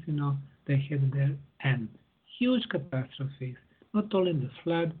civilizations, they had their end. Huge catastrophes, not only the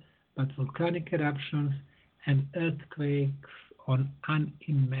flood, but volcanic eruptions and earthquakes on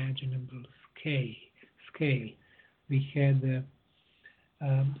unimaginable scale. We had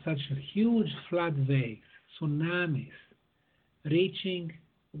such a huge flood waves, tsunamis, reaching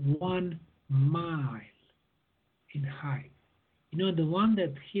 1 mile in height. The one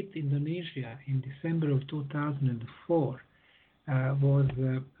that hit Indonesia in December of 2004 was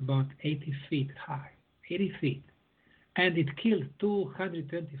about 80 feet high, 80 feet. And it killed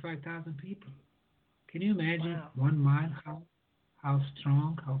 225,000 people. Can you imagine? Wow. 1 mile, how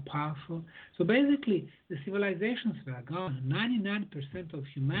strong, how powerful? So basically, the civilizations were gone. 99% of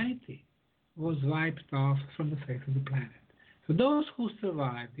humanity was wiped off from the face of the planet. So those who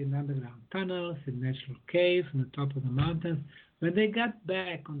survived in underground tunnels, in natural caves, on the top of the mountains, when they got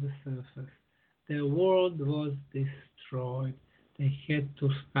back on the surface, their world was destroyed. They had to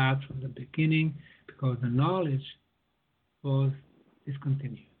start from the beginning because the knowledge was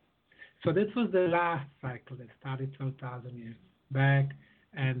discontinued. So that was the last cycle that started 12,000 years back,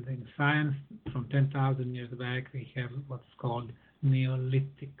 and in science, from 10,000 years back, we have what's called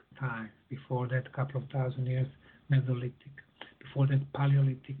Neolithic times. Before that, a couple of thousand years, Mesolithic. Before that,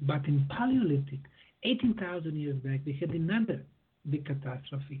 Paleolithic. But in Paleolithic, 18,000 years back, we had another big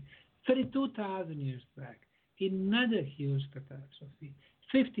catastrophe. 32,000 years back, another huge catastrophe.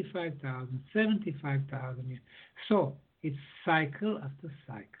 55,000, 75,000 years. So it's cycle after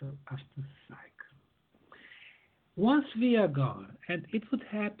cycle after cycle. Once we are gone, and it would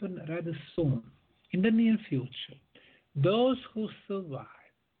happen rather soon, in the near future, those who survive,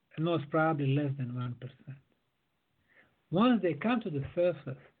 and most probably less than 1%, once they come to the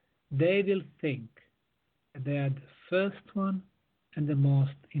surface, they will think that they are the first one and the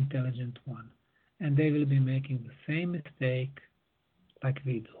most intelligent one, and they will be making the same mistake like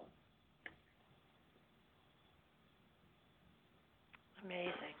we do.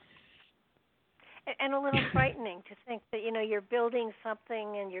 Amazing. And a little frightening to think that, you're building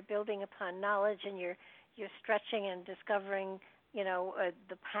something and you're building upon knowledge and you're stretching and discovering,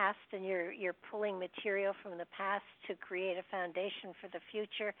 the past, and you're pulling material from the past to create a foundation for the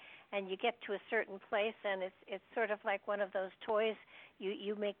future, and you get to a certain place and it's sort of like one of those toys.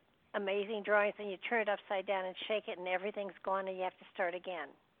 You make amazing drawings and you turn it upside down and shake it and everything's gone and you have to start again.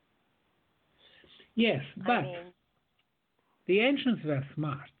 Yes, but The ancients were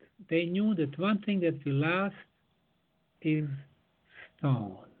smart. They knew that one thing that will last is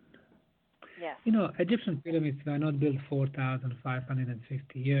stone. Yes. Egyptian pyramids were not built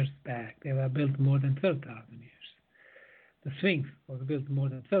 4,550 years back. They were built more than 12,000 years. The Sphinx was built more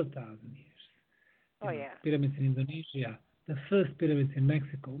than 12,000 years. Pyramids in Indonesia, the first pyramids in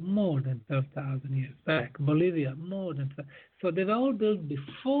Mexico, more than 12,000 years back. Bolivia, more than 12. So they were all built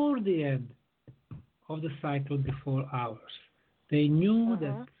before the end of the cycle, before ours. They knew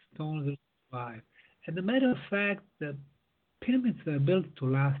that stones will survive. As a matter of fact, the pyramids were built to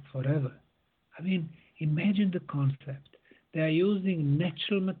last forever. I mean, imagine the concept. They are using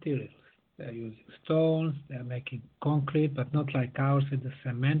natural materials. They are using stones. They are making concrete, but not like ours with the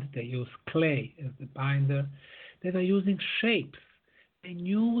cement. They use clay as the binder. They were using shapes. They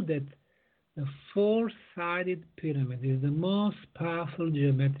knew that the four-sided pyramid is the most powerful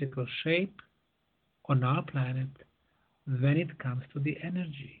geometrical shape on our planet when it comes to the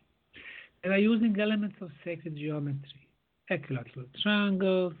energy. They are using elements of sacred geometry, equilateral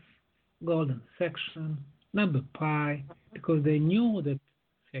triangles, golden section, number pi, because they knew that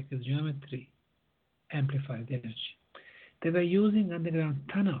sacred geometry amplifies the energy. They were using underground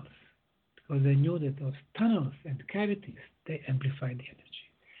tunnels because they knew that those tunnels and cavities, they amplified the energy.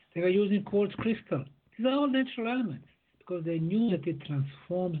 They were using quartz crystal. These are all natural elements because they knew that it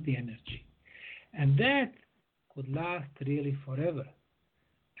transforms the energy. And that could last really forever.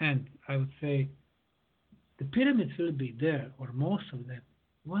 And I would say the pyramids will be there, or most of them,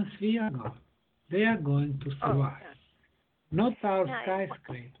 once we are gone. They are going to survive. Not our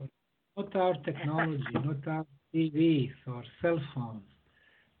skyscraper, not our technology, not our TVs or cell phones.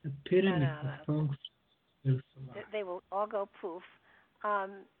 The pyramids, the stones will survive. They will all go poof.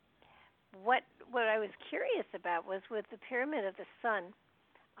 What I was curious about was with the Pyramid of the Sun,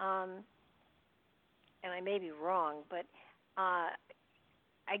 and I may be wrong, but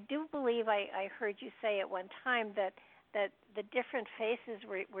I do believe I heard you say at one time that the different faces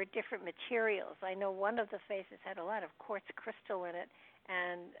were different materials. I know one of the faces had a lot of quartz crystal in it,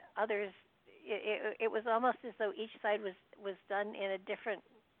 and others, it was almost as though each side was done in a different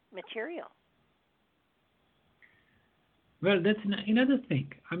material. Well, that's another thing.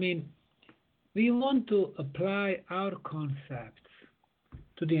 I mean, we want to apply our concepts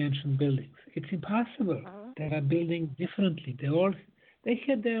to the ancient buildings. It's impossible. They are building differently. They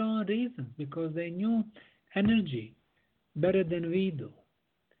had their own reasons because they knew energy better than we do.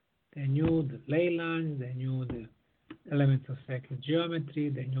 They knew the ley lines, they knew the elements of sacred geometry,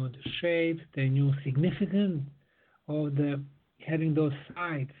 they knew the shapes, they knew significance of having those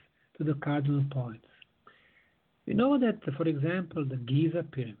sides to the cardinal points. We know that, for example, the Giza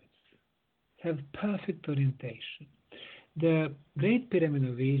pyramids have perfect orientation. The Great Pyramid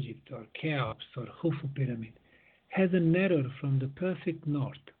of Egypt, or Cheops, or Khufu Pyramid, has an error from the perfect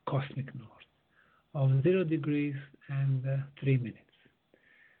north, cosmic north, of 0 degrees and 3 minutes.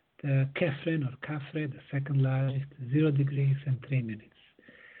 The Khafre or Khafre, the second largest, 0 degrees and 3 minutes.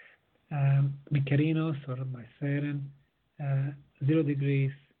 Mykerinos or Myceren, 0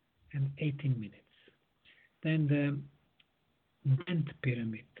 degrees and 18 minutes. Then the Bent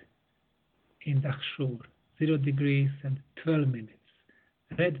Pyramid in Dahshur, 0 degrees and 12 minutes.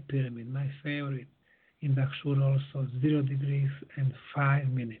 Red Pyramid, my favorite, in Dahshur also, 0 degrees and 5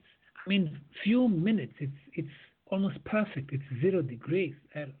 minutes. I mean, few minutes, it's almost perfect. It's 0 degrees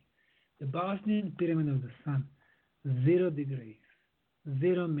error. The Bosnian Pyramid of the Sun, 0 degrees,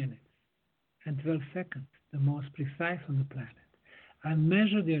 0 minutes, and 12 seconds, the most precise on the planet. I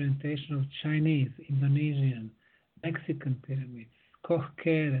measured the orientation of Chinese, Indonesian, Mexican pyramids,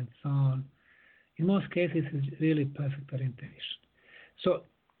 Koh-Ker, and so on. In most cases, it's really perfect orientation. So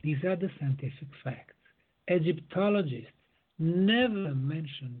these are the scientific facts. Egyptologists never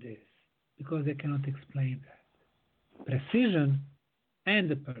mention this because they cannot explain that. Precision and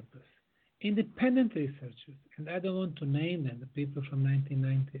the purpose. Independent researchers, and I don't want to name them, the people from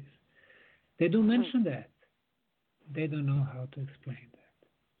 1990s, they do mention that. They don't know how to explain that.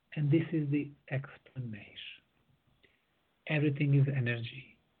 And this is the explanation. Everything is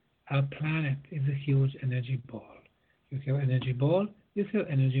energy. Our planet is a huge energy ball. You have energy ball, you have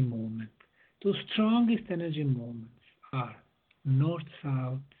energy movement. Two strongest energy movements are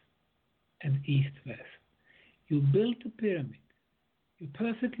north-south and east-west. You build a pyramid. You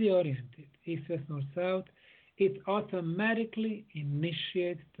perfectly orient it, east-west, north-south. It automatically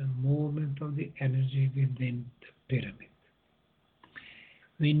initiates the movement of the energy within the pyramid.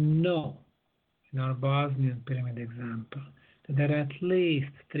 We know in our Bosnian pyramid example that there are at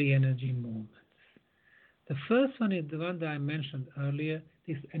least 3 energy movements. The first one is the one that I mentioned earlier,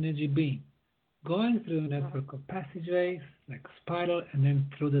 this energy beam. going through a network of passageways, like spiral, and then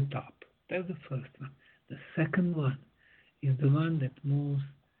through the top. That's the first one. The second one is the one that moves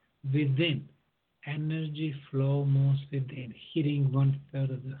within. Energy flow moves within, hitting 1/3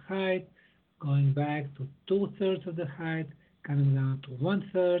 of the height, going back to 2/3 of the height, coming down to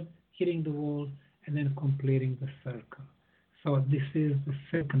 1/3, hitting the wall, and then completing the circle. So this is the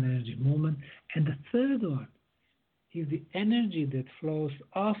second energy movement. And the third one is the energy that flows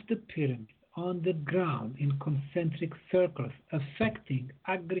off the pyramid on the ground in concentric circles, affecting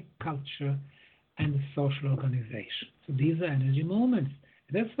agriculture and social organization. So these are energy movements.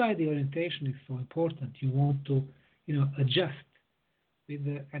 That's why the orientation is so important. You want to, adjust with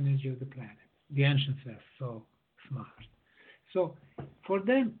the energy of the planet. The ancients were so smart. So for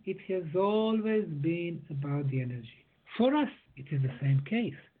them, it has always been about the energy. For us, it is the same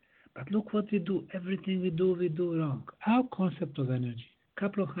case. But look what we do. Everything we do wrong. Our concept of energy, a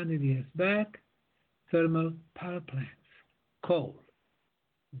couple of 100 years back, thermal power plants, coal,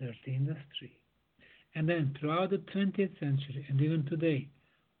 dirty industry. And then throughout the 20th century and even today,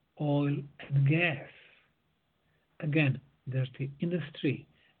 oil and gas. Again, dirty industry.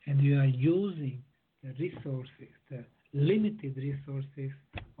 And you are using the resources, the limited resources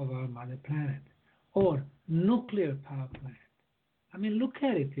of our mother planet. Or nuclear power plant. I mean, look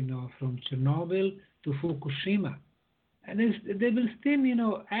at it, from Chernobyl to Fukushima. And they will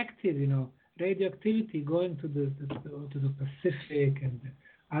still, active, radioactivity going to the Pacific and the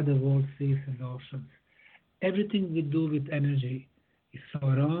other world seas and oceans. Everything we do with energy is so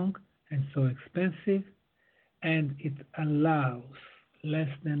wrong and so expensive, and it allows less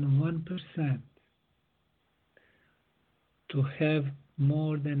than 1% to have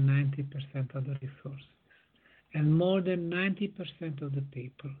more than 90% of the resources. And more than 90% of the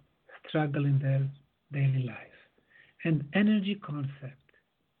people struggle in their daily life. And energy concept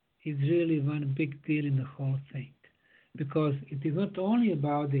is really one big deal in the whole thing, because it is not only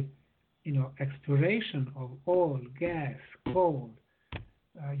about the exploration of oil, gas, coal,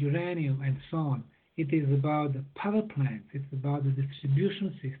 uranium, and so on. It is about the power plants. It's about the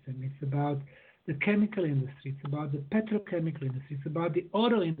distribution system. It's about the chemical industry. It's about the petrochemical industry. It's about the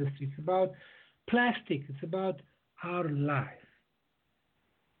auto industry. It's about plastic. It's about our life.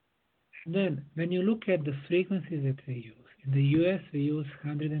 And then when you look at the frequencies that we use, in the US we use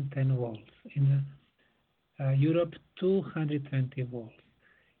 110 volts. In Europe, 220 volts.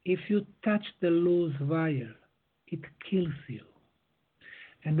 If you touch the loose wire, it kills you.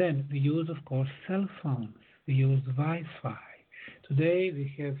 And then we use, of course, cell phones. We use Wi-Fi. Today we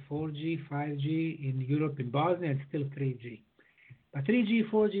have 4G, 5G in Europe, in Bosnia, it's still 3G. But 3G,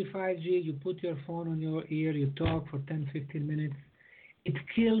 4G, 5G, you put your phone on your ear, you talk for 10, 15 minutes. It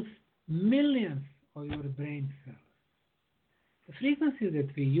kills millions of your brain cells. The frequencies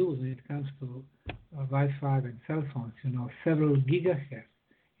that we use when it comes to Wi-Fi and cell phones, several gigahertz.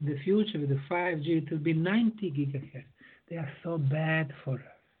 In the future, with the 5G, it will be 90 gigahertz. They are so bad for us.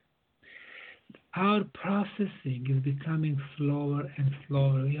 Our processing is becoming slower and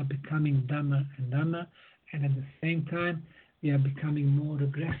slower. We are becoming dumber and dumber, and at the same time, we are becoming more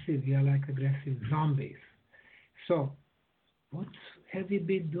aggressive. We are like aggressive zombies. So, what have we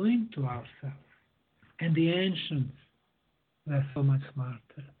been doing to ourselves? And the ancients were so much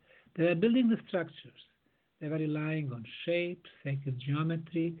smarter. They were building the structures. They were relying on shapes, sacred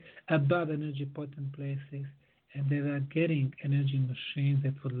geometry, above energy potent places, and they were getting energy machines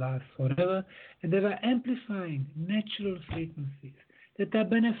that would last forever, and they were amplifying natural frequencies that are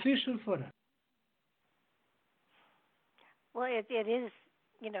beneficial for us. Well, it is,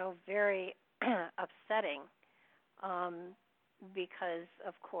 very upsetting, because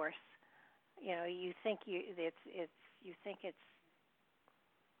of course, you think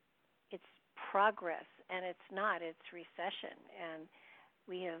it's progress, and it's not. It's recession, and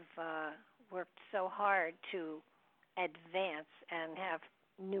we have worked so hard to advance and have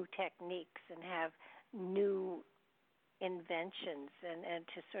new techniques and have new inventions and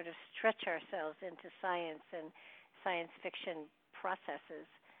to sort of stretch ourselves into science and science fiction processes,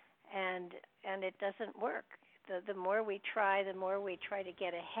 and it doesn't work. The more we try to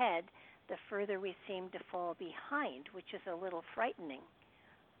get ahead, the further we seem to fall behind, which is a little frightening.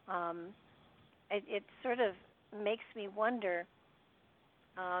 It sort of makes me wonder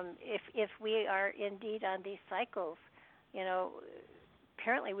if we are indeed on these cycles.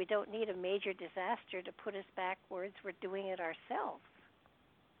 Apparently we don't need a major disaster to put us backwards. We're doing it ourselves.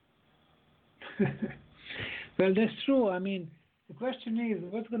 Well, that's true. I mean, the question is,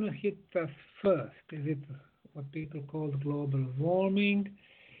 what's going to hit us first? Is it what people call global warming?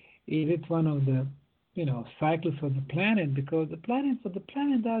 Is it one of the cycles of the planet, because what the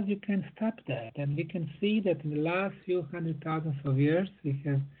planet does, you can stop that. And we can see that in the last few hundred thousands of years, we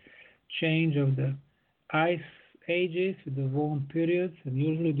have change of the ice ages with the warm periods, and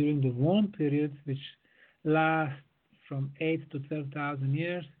usually during the warm periods, which last from 8 to 12,000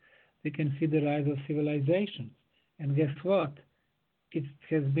 years, we can see the rise of civilizations. And guess what? It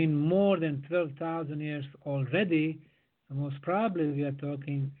has been more than 12,000 years already. Most probably we are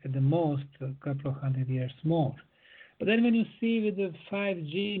talking at the most a couple of hundred years more. But then when you see with the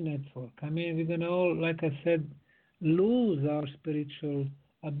 5G network, I mean, we're going to all, like I said, lose our spiritual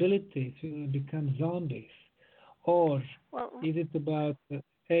abilities. We're going to become zombies. Or is it about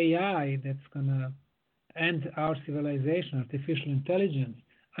AI that's going to end our civilization, artificial intelligence?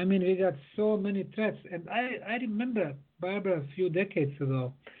 I mean, we got so many threats. And I remember, Barbara, a few decades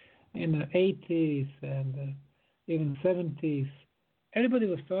ago, in the 80s and even 70s, everybody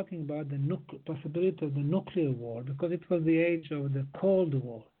was talking about the possibility of the nuclear war, because it was the age of the Cold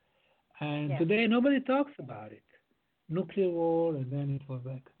War. And today nobody talks about it. Nuclear war, and then it was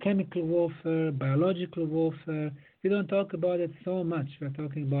like chemical warfare, biological warfare. We don't talk about it so much. We're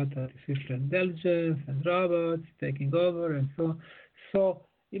talking about artificial intelligence and robots taking over and so on. So,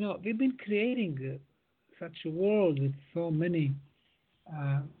 we've been creating such a world with so many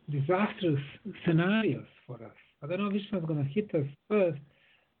disastrous scenarios for us. I don't know which one's going to hit us first,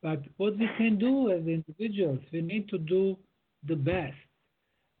 but what we can do as individuals, we need to do the best.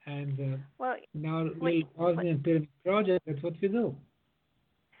 And in our little Bosnian Pyramid project, that's what we do.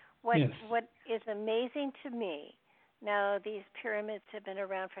 What is amazing to me, now these pyramids have been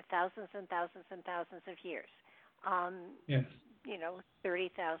around for thousands and thousands and thousands of years.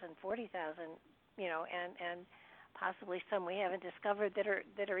 30,000, 40,000, and possibly some we haven't discovered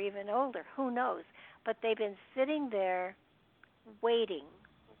that are even older. Who knows? But they've been sitting there waiting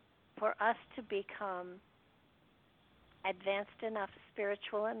for us to become advanced enough,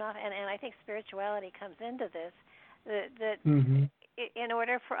 spiritual enough, and I think spirituality comes into this, that in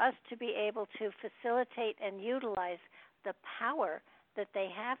order for us to be able to facilitate and utilize the power that they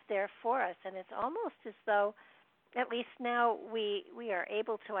have there for us. And it's almost as though, at least now, we are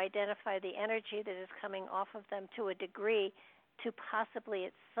able to identify the energy that is coming off of them to a degree to possibly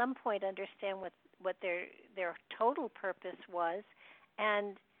at some point understand what their total purpose was.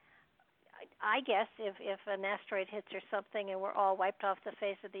 And I guess if an asteroid hits or something and we're all wiped off the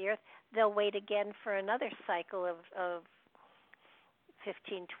face of the earth, they'll wait again for another cycle of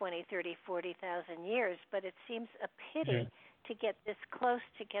 15, 20, 30, 40,000 years. But it seems a pity to get this close,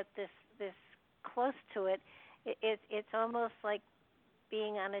 this close to it. It's almost like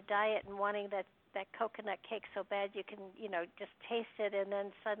being on a diet and wanting that coconut cake so bad you can, just taste it, and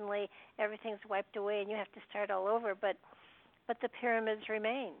then suddenly everything's wiped away and you have to start all over. But the pyramids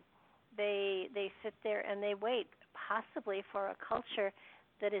remain. They sit there and they wait, possibly for a culture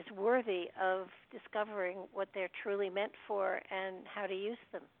that is worthy of discovering what they're truly meant for and how to use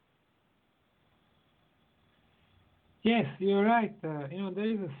them. Yes, you're right. There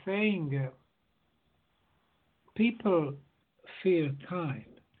is a saying, people fear time,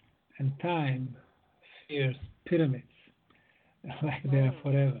 and time fears pyramids, like they are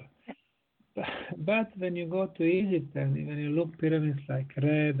forever. But when you go to Egypt and when you look pyramids like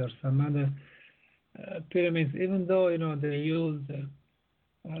Red or some other pyramids, even though they use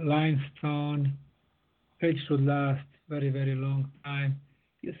limestone, which should last very, very long time,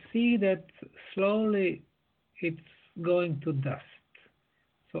 you see that slowly it's going to dust.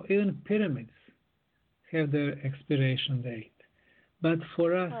 So even pyramids have their expiration date. But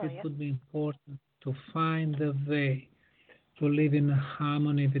for us, it would be important to find a way to live in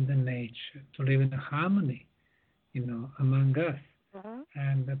harmony with the nature, to live in harmony, among us.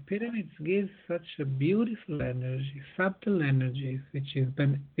 And the pyramids give such a beautiful energy, subtle energies, which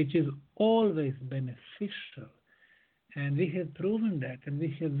is always beneficial. And we have proven that, and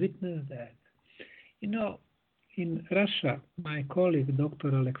we have witnessed that. In Russia, my colleague,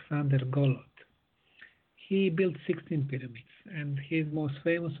 Dr. Alexander Golod, he built 16 pyramids, and his most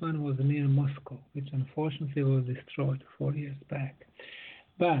famous one was near Moscow, which unfortunately was destroyed 4 years back.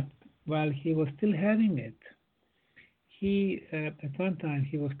 But while he was still having it, he, at one time,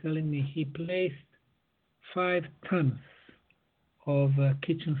 he was telling me he placed 5 tons of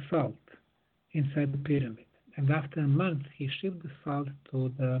kitchen salt inside the pyramid. And after a month, he shipped the salt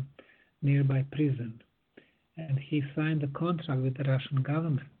to the nearby prison. And he signed a contract with the Russian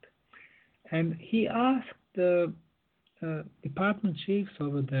government. And he asked the department chiefs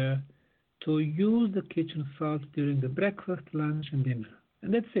over there to use the kitchen salt during the breakfast, lunch, and dinner.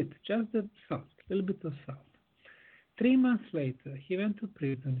 And that's it, just the salt, a little bit of salt. 3 months later, he went to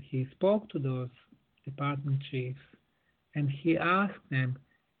prison. He spoke to those department chiefs, and he asked them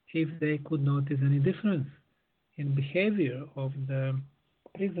if they could notice any difference in behavior of the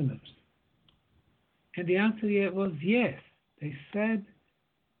prisoners. And the answer was yes. They said,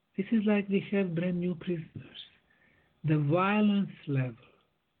 this is like we have brand new prisoners. The violence level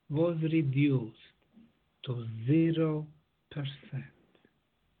was reduced to 0%.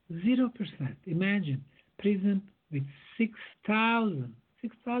 0%. Imagine, prison with 6,000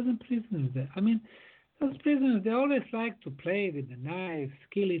 prisoners there. I mean, those prisoners, they always like to play with the knives,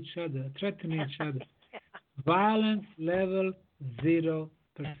 kill each other, threaten each other. Violence level 0%.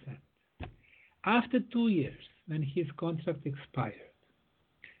 After 2 years, when his contract expired,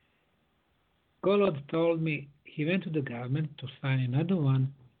 Golod told me he went to the government to sign another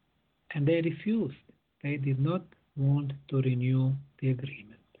one, and they refused. They did not want to renew the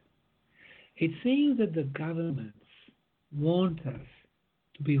agreement. It seems that the governments want us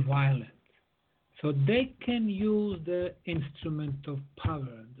to be violent, so they can use the instrument of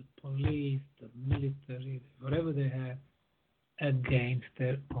power, the police, the military, whatever they have, against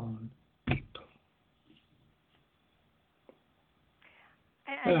their own people.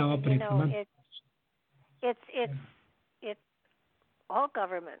 It's all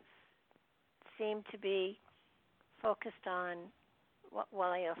governments seem to be focused on.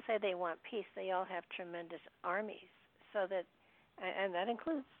 While they'll say they want peace, they all have tremendous armies. So that, and that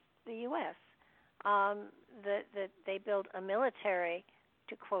includes the U.S. That they build a military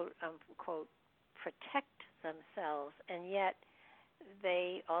to quote unquote protect themselves, and yet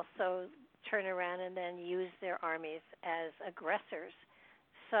they also turn around and then use their armies as aggressors.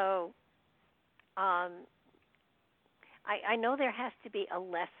 So I know there has to be a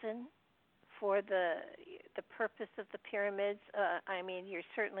lesson for the purpose of the pyramids. I mean, you're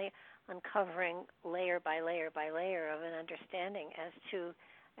certainly uncovering layer by layer by layer of an understanding as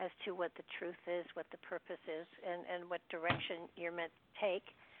to what the truth is, what the purpose is, and what direction you're meant to take.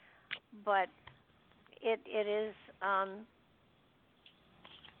 But it is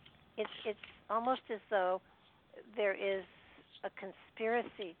it's almost as though there is a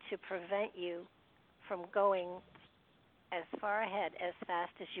conspiracy to prevent you from going as far ahead, as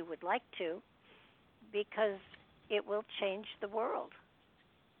fast as you would like to, because it will change the world.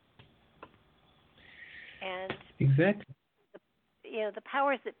 And exactly. The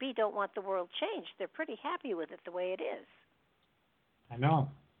powers that be don't want the world changed. They're pretty happy with it the way it is. I know.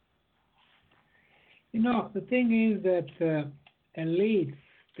 The thing is that elites,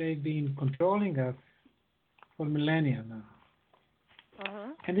 they've been controlling us for millennia now.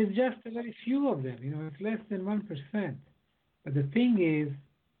 Uh-huh. And it's just a very few of them. It's less than 1%. But the thing is,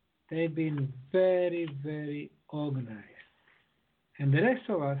 they've been very, very organized. And the rest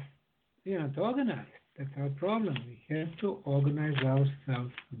of us, we are not organized. That's our problem. We have to organize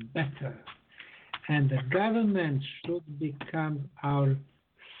ourselves better. And the government should become our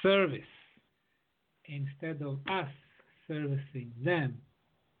service. Instead of us servicing them,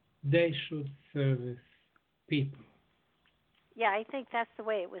 they should service people. Yeah, I think that's the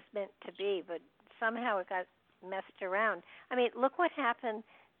way it was meant to be, but somehow it got messed around. I mean, look what happened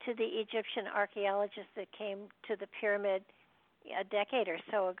to the Egyptian archaeologists that came to the pyramid a decade or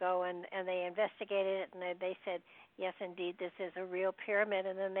so ago, and they investigated it, and they said, yes, indeed, this is a real pyramid,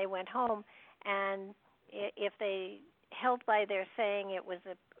 and then they went home, and if they held by their saying it was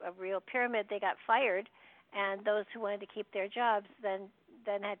a real pyramid, they got fired, and those who wanted to keep their jobs then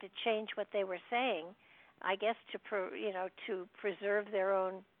had to change what they were saying, I guess to preserve their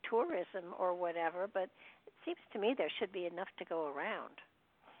own tourism or whatever. But it seems to me there should be enough to go around.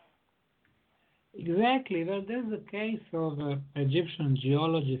 Exactly. Well, there's a case of Egyptian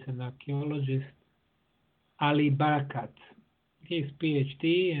geologist and archaeologist Ali Barakat. He's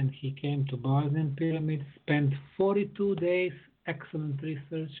PhD, and he came to Bosnian pyramids, spent 42 days, excellent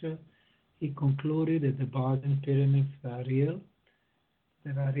researcher. He concluded that the Bosnian pyramids are real.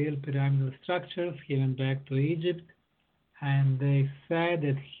 There are real pyramidal structures. He went back to Egypt, and they said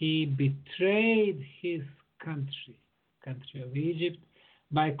that he betrayed his country of Egypt,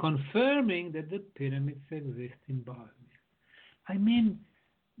 by confirming that the pyramids exist in Bosnia. I mean,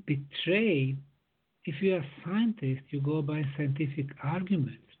 betrayed, if you are a scientist, you go by scientific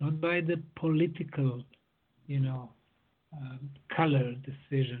arguments, not by the political, color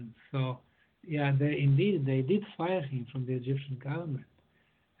decisions. So, yeah, they did fire him from the Egyptian government.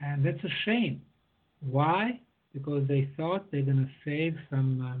 And that's a shame. Why? Because they thought they're going to save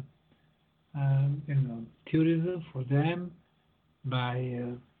some, tourism for them, by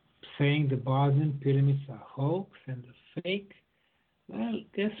saying the Bosnian pyramids are hoax and fake. Well,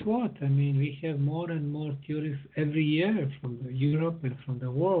 guess what? I mean, we have more and more tourists every year from Europe and from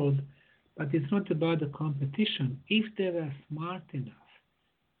the world But it's not about the competition. If they were smart enough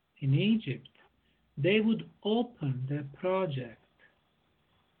in Egypt, they would open their project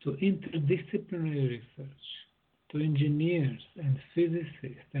to interdisciplinary research, to engineers and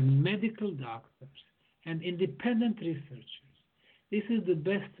physicists and medical doctors and independent researchers. This is the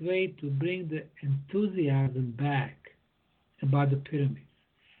best way to bring the enthusiasm back about the pyramids.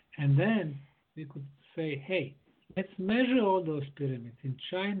 And then we could say, hey, let's measure all those pyramids in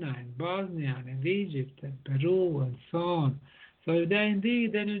China, in Bosnia, and in Egypt, and Peru, and so on. So if they're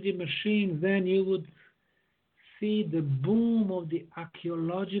indeed energy machines, then you would see the boom of the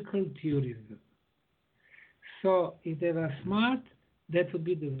archaeological tourism. So if they were smart, that would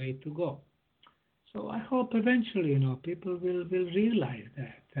be the way to go. So I hope eventually, people will realize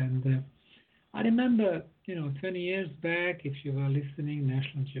that. And I remember, 20 years back, if you were listening,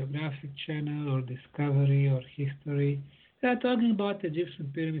 National Geographic Channel or Discovery or History, they are talking about the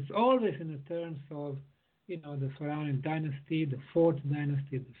Egyptian pyramids always in the terms of, the Pharaonic dynasty, the fourth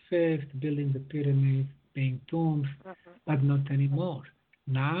dynasty, the fifth, building the pyramids, being tombs, but not anymore.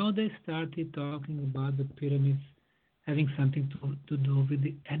 Now they started talking about the pyramids having something to do with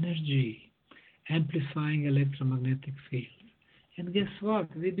the energy, amplifying electromagnetic fields. And guess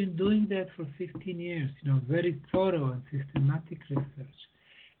what? We've been doing that for 15 years, very thorough and systematic research.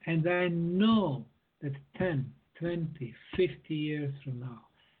 And I know that 10, 20, 50 years from now,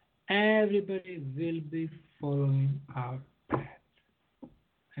 everybody will be following our path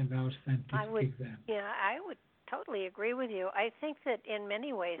and our scientific exam. Yeah, I would totally agree with you. I think that in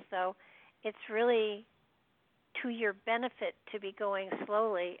many ways, though, it's really to your benefit to be going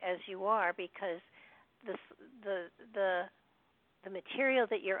slowly as you are, because the material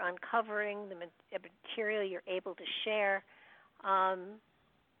that you're uncovering, the material you're able to share,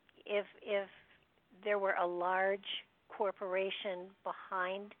 if there were a large corporation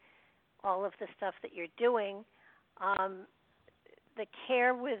behind all of the stuff that you're doing, the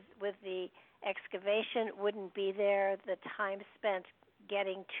care with the excavation wouldn't be there. The time spent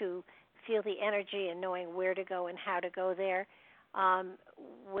getting to feel the energy and knowing where to go and how to go there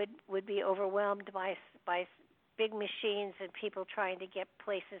would be overwhelmed by big machines and people trying to get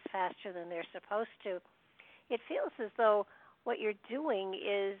places faster than they're supposed to. It feels as though what you're doing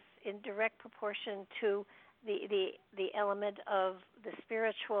is in direct proportion to the element of the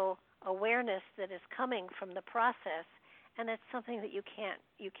spiritual awareness that is coming from the process, and it's something that you can't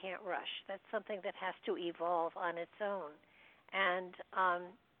rush. That's something that has to evolve on its own. And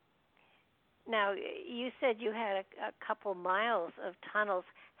now you said you had a couple miles of tunnels.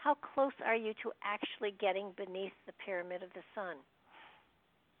 How close are you to actually getting beneath the Pyramid of the Sun?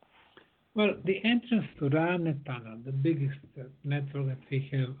 Well, the entrance to Ramnet Tunnel, the biggest network that we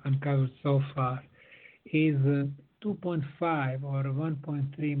have uncovered so far, is 2.5 or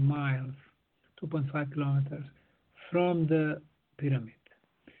 1.3 miles, 2.5 kilometers from the pyramid.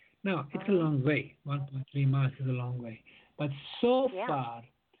 Now, it's a long way. 1.3 miles is a long way. But so far,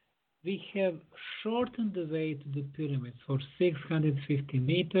 we have shortened the way to the pyramid for 650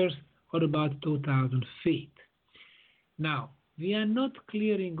 meters or about 2,000 feet. Now, we are not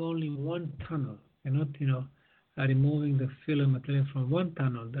clearing only one tunnel. We're not, removing the filler material from one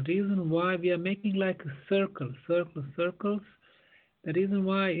tunnel. The reason why we are making like a circles. The reason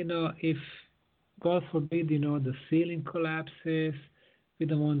why, if, God forbid, the ceiling collapses, we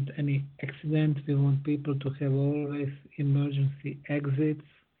don't want any accident. We want people to have always emergency exits.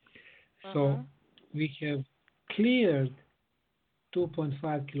 So we have cleared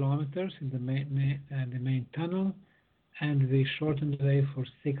 2.5 kilometers in the main tunnel, and we shortened the way for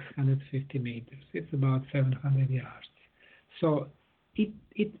 650 meters. It's about 700 yards. So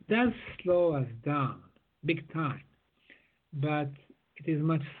it does slow us down big time, but it is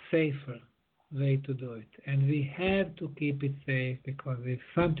much safer way to do it. And we have to keep it safe, because if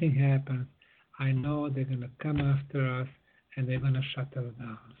something happens, I know they're going to come after us and they're going to shut us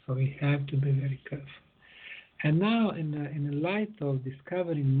down. So we have to be very careful. And now, in the light of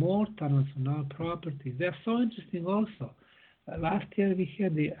discovering more tunnels on our property, they're so interesting also. Last year we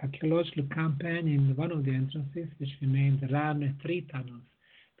had the archaeological campaign in one of the entrances, which we named the Ramnet 3 tunnels.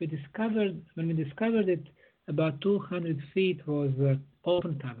 When we discovered it, about 200 feet was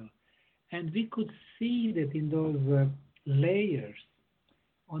open tunnel. And we could see that in those layers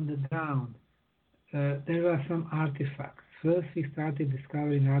on the ground, there were some artifacts. First, we started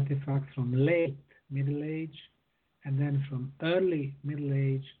discovering artifacts from late Middle Age, and then from early Middle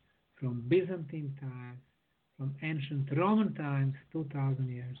Age, from Byzantine times, from ancient Roman times, 2,000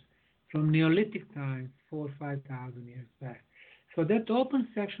 years, from Neolithic times, 4,000 or 5,000 years back. So that open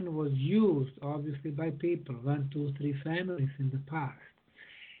section was used, obviously, by people, 1, 2, 3 families in the past.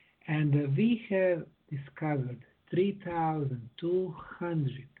 And we have discovered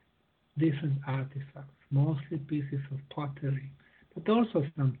 3,200 different artifacts, mostly pieces of pottery, but also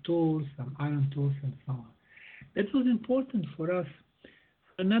some tools, some iron tools, and so on. That was important for us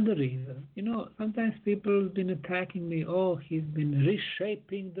for another reason. Sometimes people have been attacking me, oh, he's been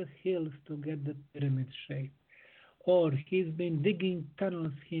reshaping the hills to get the pyramid shape, or he's been digging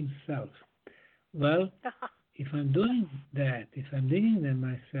tunnels himself. Well, if I'm doing that, if I'm digging them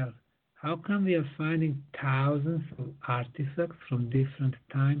myself, how come we are finding thousands of artifacts from different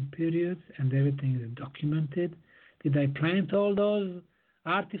time periods and everything is documented? Did I plant all those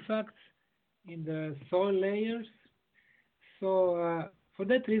artifacts in the soil layers? So for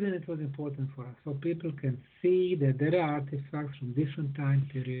that reason it was important for us, so people can see that there are artifacts from different time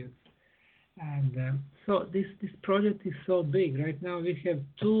periods. And so this project is so big. Right now we have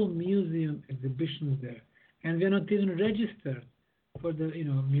 2 museum exhibitions there, and we're not even registered for the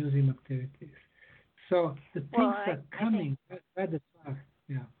museum activities. So the things are coming rather fast.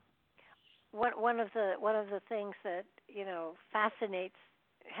 Yeah. One of the things that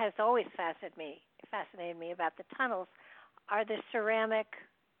has always fascinated me about the tunnels are the ceramic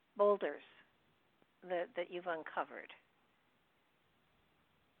boulders that you've uncovered.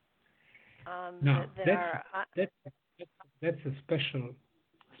 Now that's a special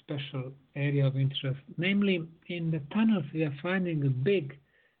area of interest. Namely, in the tunnels we are finding big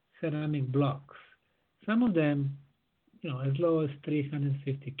ceramic blocks. Some of them, as low as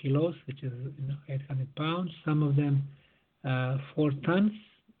 350 kilos, which is 800 pounds. Some of them 4 tons,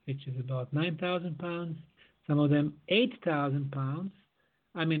 which is about 9,000 pounds. Some of them 8,000 pounds.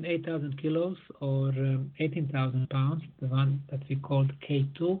 8,000 kilos or 18,000 pounds. The one that we called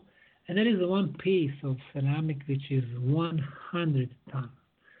K2. And there is one piece of ceramic which is 100 tons.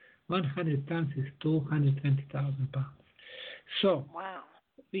 100 tons is 220,000 pounds. So wow.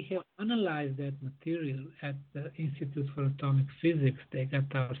 We have analyzed that material at the Institute for Atomic Physics. They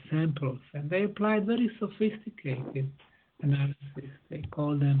got our samples and they applied very sophisticated analysis. They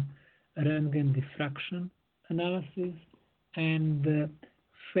call them Röntgen diffraction analysis and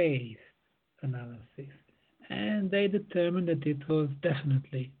phase analysis. And they determined that it was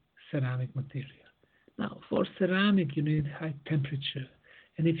definitely ceramic material. Now, for ceramic, you need high temperature.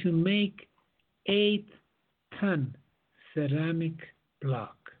 And if you make 8-ton ceramic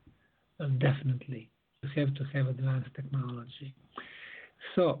block, well, definitely you have to have advanced technology.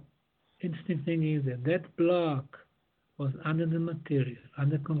 So, interesting thing is that block was under the material,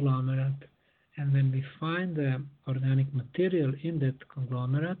 under conglomerate, and when we find the organic material in that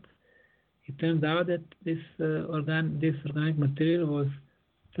conglomerate, it turns out that this organic material was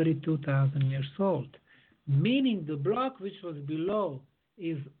 32,000 years old, meaning the block which was below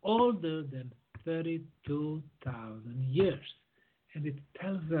is older than 32,000 years. And it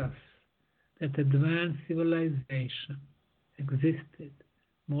tells us that advanced civilization existed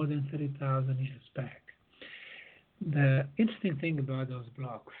more than 30,000 years back. The interesting thing about those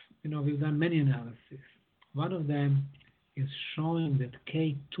blocks, we've done many analyses. One of them is showing that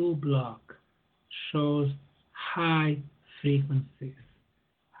K2 block shows high frequencies.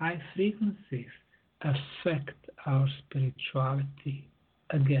 High frequencies affect our spirituality,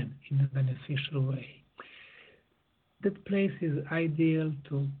 again, in a beneficial way. That place is ideal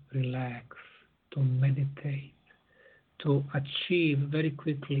to relax, to meditate, to achieve very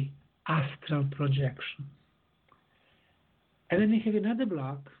quickly astral projection. And then we have another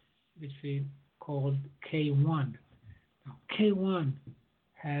block, which we called K1. Now, K1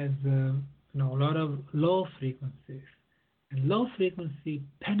 has a lot of low frequencies, and low frequency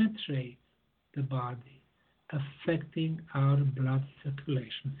penetrates the body, affecting our blood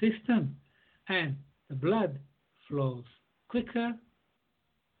circulation system, and the blood flows quicker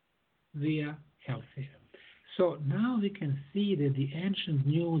via healthier. So now we can see that the ancients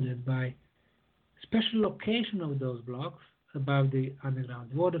knew that by special location of those blocks above the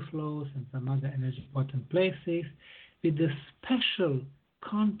underground water flows and some other energy important places with the special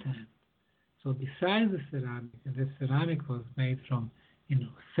content. So besides the ceramic, and the ceramic was made from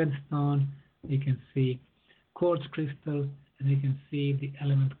sandstone, we can see quartz crystal, and we can see the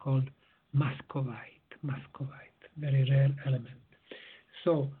element called muscovite, very rare element.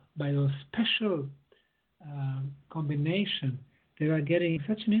 So by those special combination, they are getting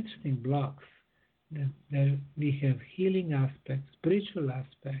such an interesting blocks that we have healing aspect, spiritual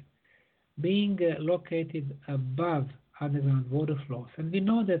aspect, being located above underground water flows. And we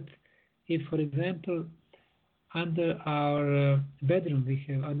know that if, for example, under our bedroom we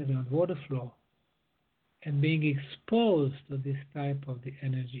have underground water flow, and being exposed to this type of the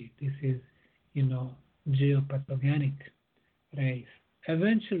energy, this is, geopathogenic rays,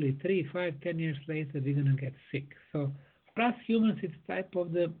 eventually 3, 5, 10 years later we're going to get sick. So for us humans it's type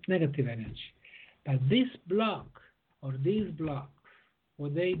of the negative energy. But this block or these blocks,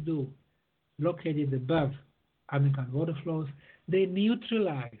 what they do, located above underground water flows, they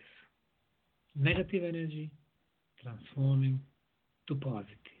neutralize negative energy, transforming to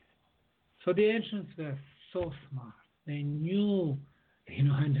positive. So the ancients were so smart. They knew,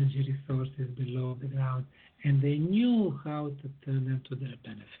 energy resources below the ground, and they knew how to turn them to their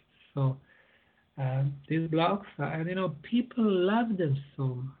benefit. So these blocks are, people love them so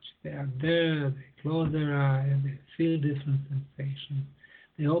much. They are there, they close their eyes, they feel different sensations.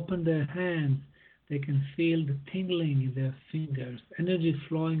 They open their hands, they can feel the tingling in their fingers, energy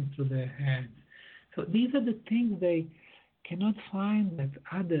flowing through their hands. So these are the things they cannot find at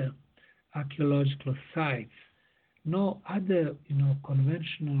other archaeological sites. No other,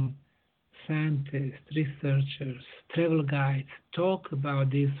 conventional scientists, researchers, travel guides talk about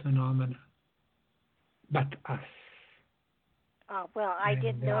these phenomena, but us. Oh, well, I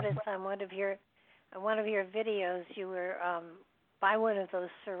did notice on one of your videos you were by one of those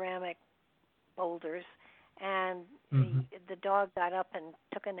ceramic boulders, and the dog got up and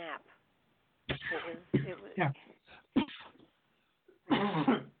took a nap. It was. Yeah.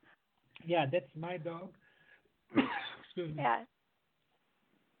 Yeah, that's my dog. Excuse me. Yeah.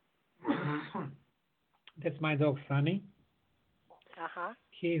 That's my dog, Sunny. Uh-huh.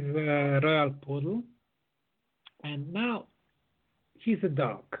 He's a royal poodle. And now, he's a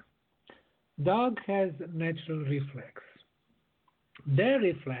dog. Dog has natural reflex. Their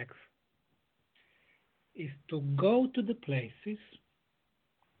reflex is to go to the places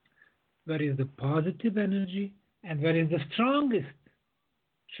where is the positive energy and where is the strongest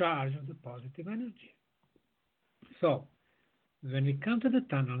charge of the positive energy. So, when we come to the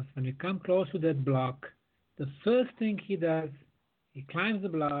tunnels, when we come close to that block, the first thing he does, he climbs the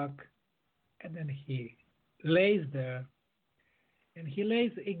block, and then he lays there, and he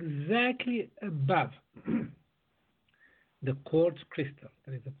lays exactly above the quartz crystal.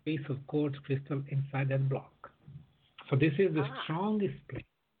 There is a piece of quartz crystal inside that block. So this is the strongest place.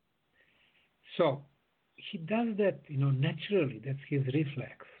 So he does that, naturally. That's his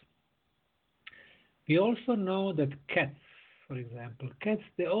reflex. We also know that cats, for example,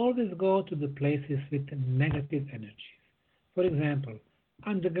 they always go to the places with negative energies. For example,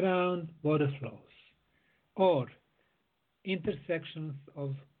 underground water flows or intersections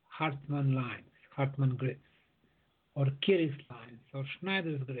of Hartmann lines, Hartmann grids, or Curie lines, or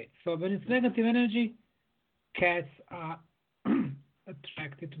Schneider's grids. So when it's negative energy, cats are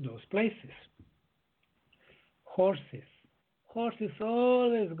attracted to those places. Horses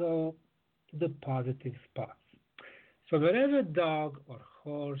always go to the positive spots. So wherever a dog or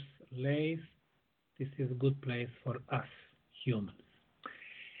horse lays, this is a good place for us humans.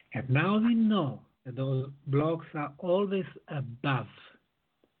 And now we know that those blocks are always above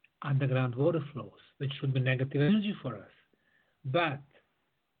underground water flows, which should be negative energy for us. But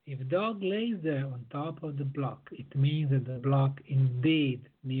if dog lays there on top of the block, it means that the block indeed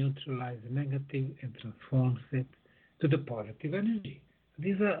neutralizes negative and transforms it to the positive energy.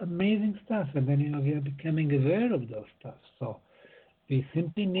 These are amazing stuff, and then we are becoming aware of those stuff. So we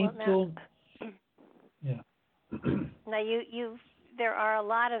simply need to. Yeah. Now there are a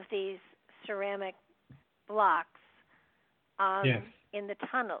lot of these ceramic blocks yes. in the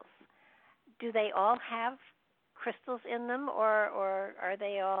tunnels. Do they all have crystals in them, or are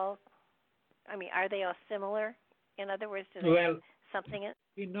they all? Are they all similar? In other words, do they have something in?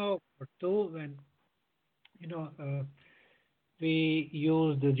 We know for two when we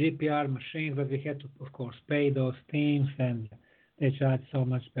use the GPR machines, but we had to, of course, pay those teams, and they charge so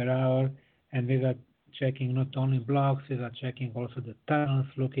much per hour. And we were checking not only blocks, we were checking also the tunnels,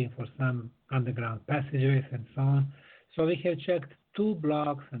 looking for some underground passageways and so on. So we have checked 2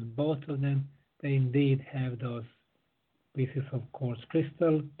 blocks, and both of them, they indeed have those pieces of quartz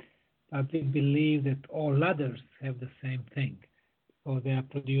crystal. But we believe that all others have the same thing, so they are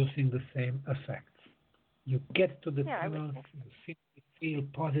producing the same effects. You get to the tunnels, you simply feel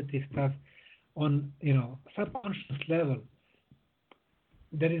positive stuff on, subconscious level.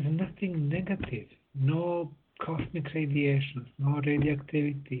 There is nothing negative, no cosmic radiations, no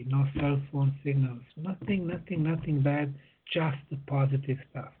radioactivity, no cell phone signals, nothing bad, just the positive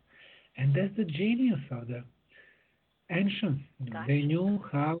stuff. And that's the genius of the ancients. Gotcha. They knew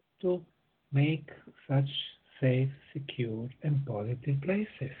how to make such safe, secure, and positive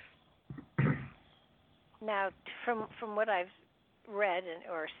places. Now, from what I've read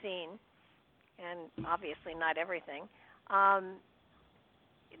or seen, and obviously not everything,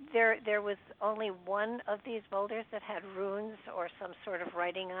 there was only one of these boulders that had runes or some sort of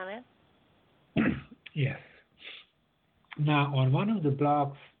writing on it? Yes. Now, on one of the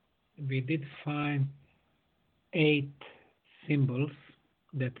blocks, we did find 8 symbols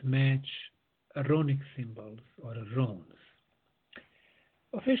that match runic symbols or runes.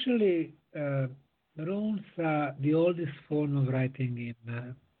 Officially, runes are the oldest form of writing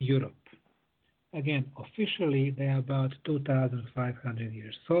in Europe. Again, officially, they are about 2,500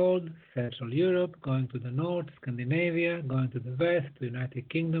 years old. Central Europe, going to the north, Scandinavia, going to the west, the United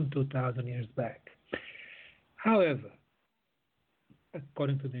Kingdom, 2,000 years back. However,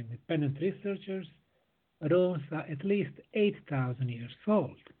 according to the independent researchers, runes are at least 8,000 years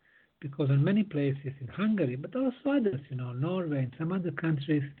old, because in many places in Hungary, but also others, Norway and some other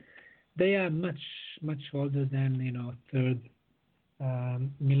countries, they are much, much older than, third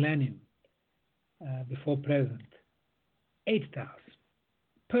millennium before present. 8,000.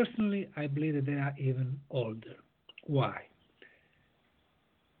 Personally, I believe that they are even older. Why?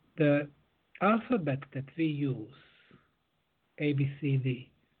 The alphabet that we use, A, B, C,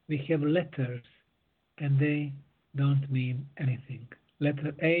 D, we have letters and they don't mean anything.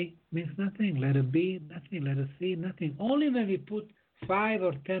 Letter A means nothing, letter B, nothing, letter C, nothing. Only when we put 5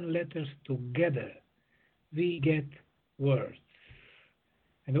 or 10 letters together, we get words.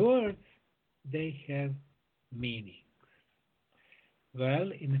 And words, they have meanings.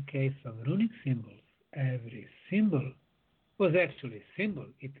 Well, in the case of runic symbols, every symbol was actually a symbol.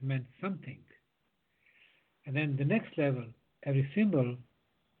 It meant something. And then the next level, every symbol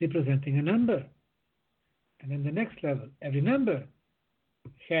representing a number. And then the next level, every number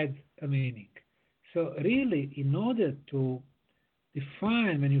had a meaning. So really, in order to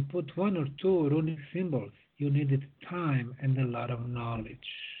define when you put 1 or 2 runic symbols, you needed time and a lot of knowledge.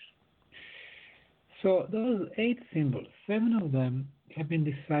 So those 8 symbols, 7 of them have been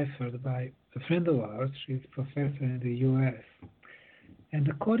deciphered by a friend of ours. She's a professor in the US. And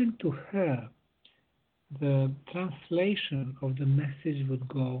according to her, the translation of the message would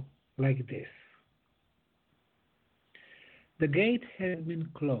go like this. The gate has been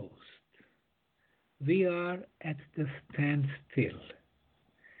closed. We are at the standstill.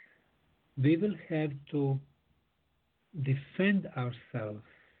 We will have to defend ourselves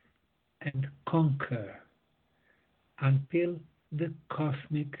and conquer until the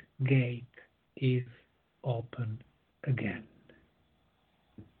cosmic gate is open again.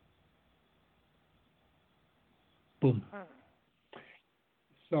 Boom.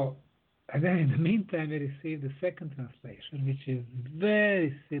 So, and then in the meantime, we received the second translation, which is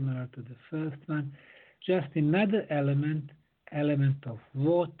very similar to the first one, just another element of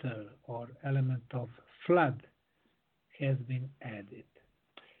water or element of flood has been added.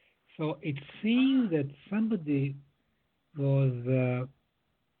 So it seems that somebody was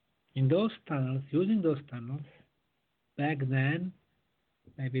in those tunnels, using those tunnels, back then,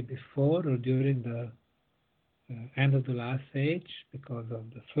 maybe before or during the end of the last age, because of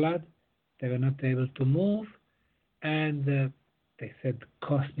the flood. They were not able to move, and they said the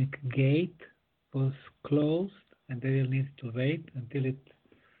cosmic gate was closed, and they will need to wait until it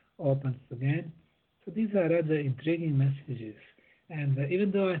opens again. So these are rather intriguing messages. And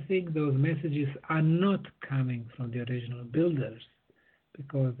even though I think those messages are not coming from the original builders,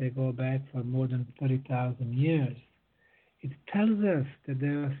 because they go back for more than 30,000 years, it tells us that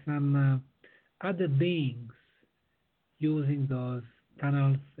there are some other beings using those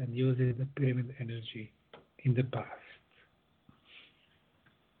tunnels and using the pyramid energy in the past.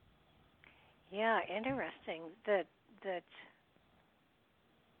 Yeah, interesting. That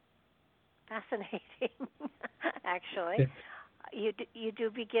fascinating. Actually, yes. You do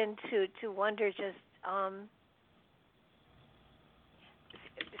begin to wonder. Just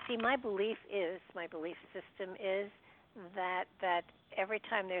see, my belief system is that every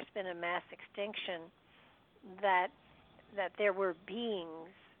time there's been a mass extinction, that there were beings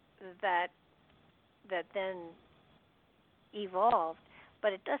that then evolved,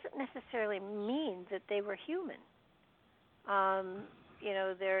 but it doesn't necessarily mean that they were human.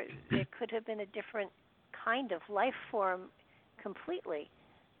 There could have been a different kind of life form completely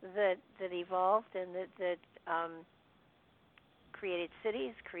that evolved and that created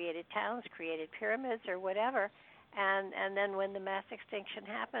cities, created towns, created pyramids or whatever. And then when the mass extinction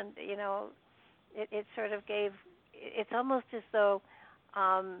happened, it sort of gave. It's almost as though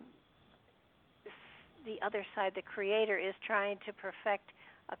the other side, the creator, is trying to perfect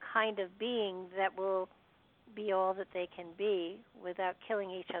a kind of being that will be all that they can be without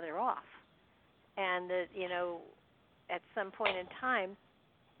killing each other off. And that, at some point in time,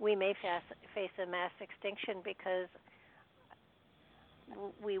 we may face a mass extinction because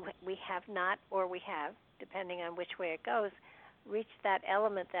we have not, or we have, depending on which way it goes, reached that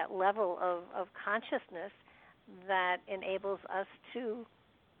element, that level of consciousness that enables us to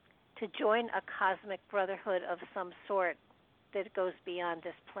join a cosmic brotherhood of some sort that goes beyond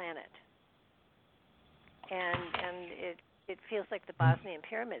this planet. And it feels like the Bosnian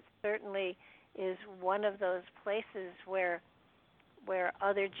Pyramids certainly is one of those places where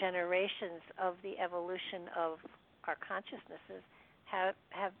other generations of the evolution of our consciousnesses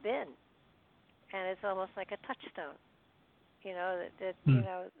have been, and it's almost like a touchstone. You know that you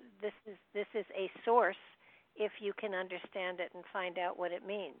know this is a source if you can understand it and find out what it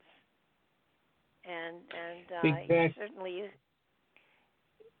means. And you certainly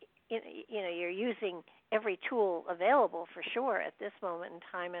you're using every tool available for sure at this moment in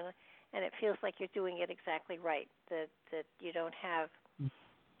time, and it feels like you're doing it exactly right. That you don't have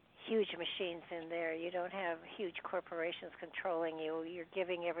huge machines in there. You don't have huge corporations controlling you. You're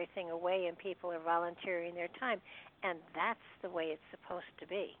giving everything away, and people are volunteering their time, and that's the way it's supposed to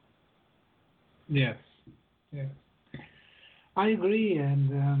be. Yes. I agree,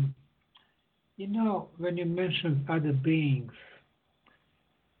 and when you mentioned other beings,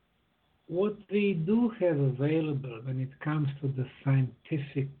 what we do have available when it comes to the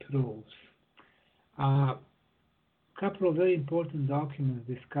scientific proofs, a couple of very important documents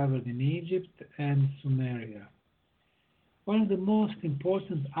discovered in Egypt and Sumeria. One of the most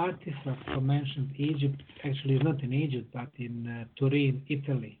important artifacts from ancient Egypt, actually not in Egypt, but in Turin,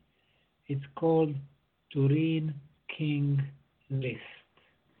 Italy. It's called Turin King List.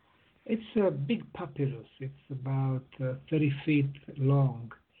 It's a big papyrus. It's about 30 feet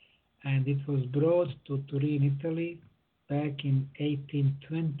long, and it was brought to Turin, Italy, back in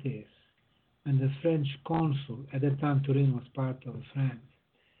 1820s, when the French consul, at that time Turin was part of France,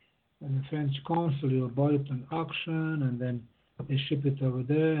 when the French consul bought it on auction, and then they shipped it over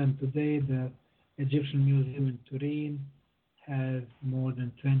there, and today the Egyptian Museum in Turin has more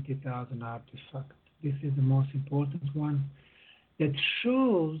than 20,000 artifacts. This is the most important one that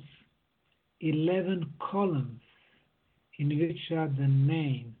shows 11 columns in which are the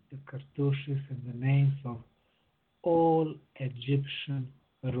names, the cartouches, and the names of all Egyptian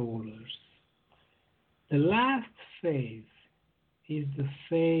rulers. The last phase is the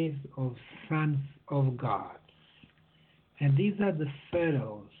phase of sons of gods. And these are the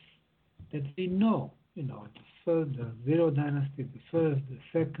pharaohs that we know, the Zero Dynasty, the first, the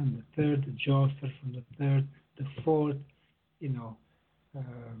second, the third, the Djoser from the third, the fourth,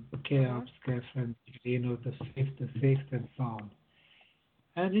 Cheops, Khafre, the fifth, the sixth, and so on.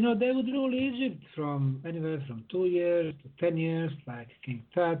 And, they would rule Egypt from anywhere from 2 years to 10 years, like King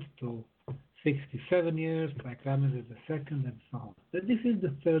Tut, to 67 years, like Ramesses II, and so on. But this is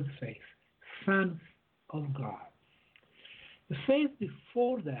the third phase, sons of God. The phase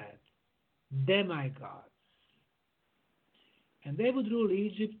before that, demigods. And they would rule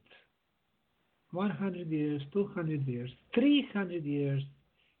Egypt 100 years, 200 years, 300 years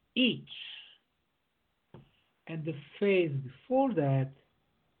each. And the phase before that,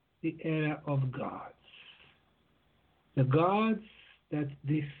 the era of gods. The gods that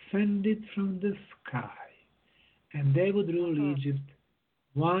descended from the sky. And they would rule Egypt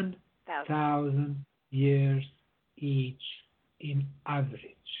 1,000 years each in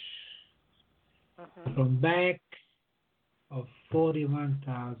average. From back of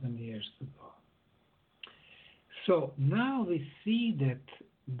 41,000 years ago. So now we see that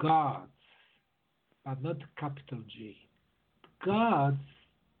gods, but not capital G, gods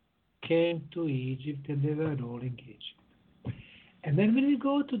came to Egypt and they were ruling Egypt. And then when we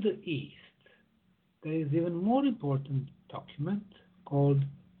go to the east, there is even more important document called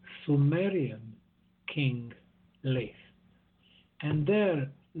Sumerian King List. And there,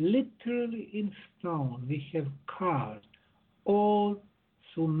 literally in stone, we have carved all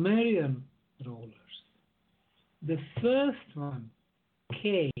Sumerian rulers. The first one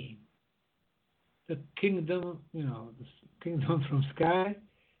came, the kingdom, the kingdom from sky,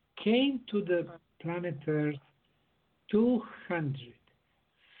 came to the planet Earth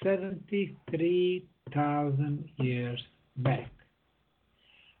 273,000 years back.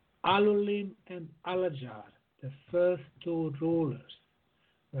 Alulim and Alajar, the first two rulers,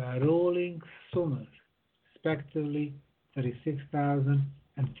 were ruling Sumer, respectively 36,000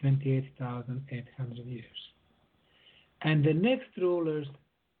 and 28,800 years. And the next rulers,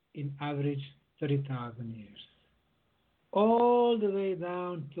 in average, 30,000 years. All the way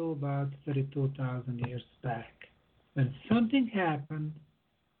down to about 32,000 years back, when something happened,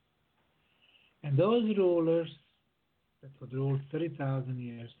 and those rulers that would rule 30,000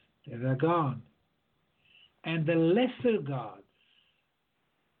 years, they were gone. And the lesser gods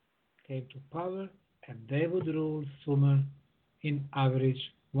came to power, and they would rule Sumer in average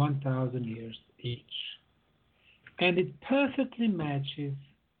 1,000 years each. And it perfectly matches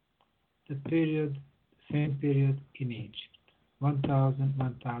the period, same period in Egypt,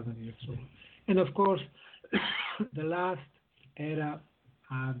 1,000 years old. And of course, the last era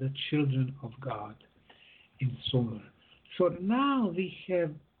are the children of God in Sumer. So now we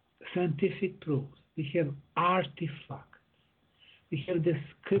have scientific proof, we have artifacts, we have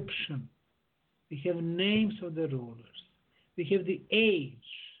description, we have names of the rulers, we have the age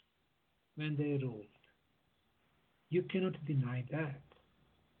when they ruled. You cannot deny that.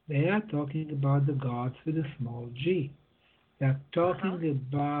 They are talking about the gods with a small g. They are talking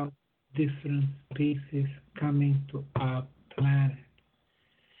about different species coming to our planet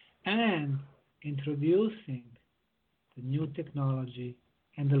and introducing the new technology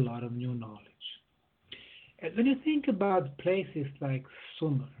and a lot of new knowledge. And when you think about places like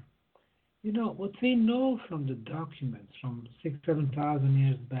Sumer, you know, what we know from the documents from 6,000-7,000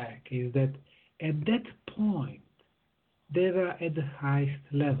 years back is that at that point, they were at the highest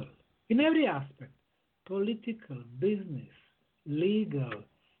level in every aspect: political, business, legal,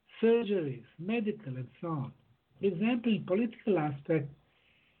 surgeries, medical, and so on. For example, in political aspect,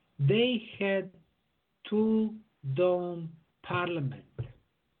 they had two-dome parliament.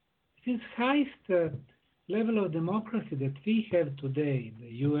 This highest level of democracy that we have today in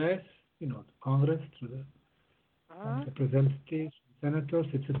the U.S., you know, the Congress through the representatives, senators,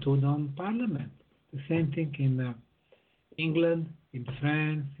 it's a two-dome parliament. The same thing in England, in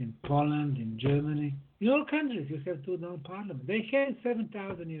France, in Poland, in Germany. In all countries, you have two-dome parliament. They had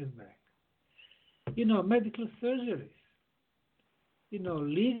 7,000 years back. You know, medical surgeries, you know,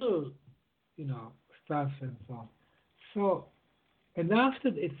 legal, you know, stuff and so on. So, and after,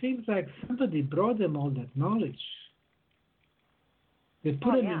 it seems like somebody brought them all that knowledge. They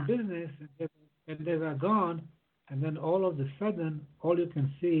put them in business and they were gone, and then all of a sudden, all you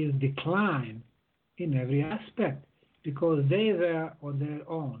can see is decline in every aspect because they were on their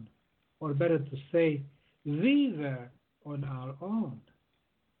own. Or better to say, we were on our own.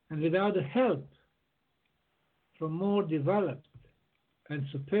 And without the help from more developed and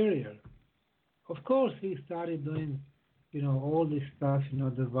superior, of course, we started doing, you know, all this stuff, you know,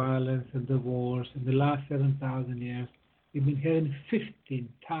 the violence and the wars. In the last 7,000 years, we've been having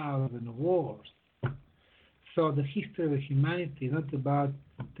 15,000 wars. So the history of humanity is not about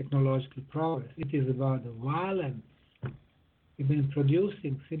technological progress. It is about the violence. We've been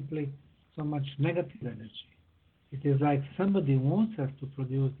producing simply so much negative energy. It is like somebody wants us to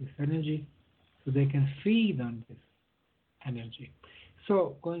produce this energy so they can feed on this energy.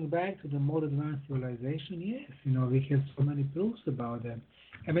 So going back to the more advanced civilization, yes, you know, we have so many proofs about them.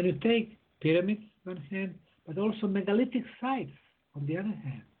 And when you take pyramids on one hand, but also megalithic sites on the other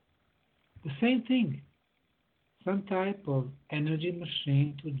hand, the same thing. Some type of energy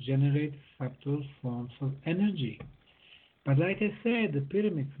machine to generate subtle forms of energy. But like I said, the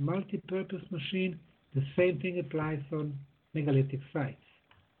pyramids, multi-purpose machine, the same thing applies on megalithic sites,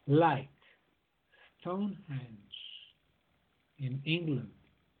 like Stonehenge in England,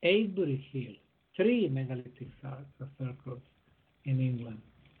 Avebury Hill, 3 megalithic circles in England,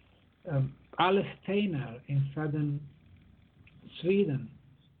 Alestenar in southern Sweden,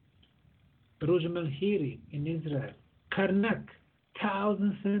 Rujmal-Hiri in Israel, Karnak,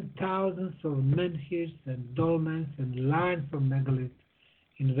 thousands and thousands of menhirs and dolmens and lines of megaliths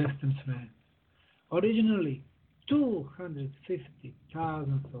in western France. Originally,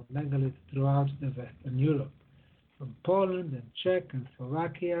 250,000 of megaliths throughout the Western Europe, from Poland and Czech and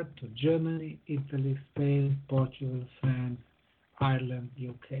Slovakia to Germany, Italy, Spain, Portugal, France, Ireland,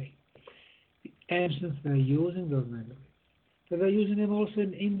 UK. The ancients were using those megaliths. They were using them also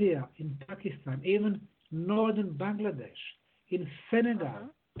in India, in Pakistan, even northern Bangladesh, in Senegal,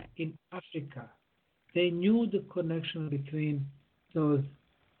 in Africa. They knew the connection between those,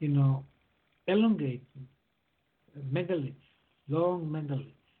 you know, elongated megaliths, long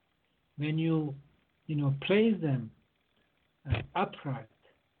megaliths. When you place them upright,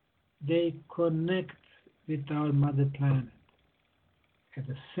 they connect with our mother planet. At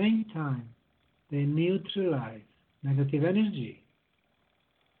the same time, they neutralize negative energy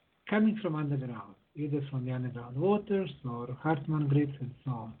coming from underground, either from the underground waters or Hartmann grids and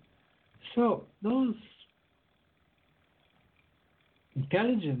so on. So those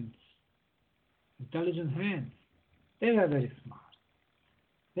intelligent hands, they were very smart.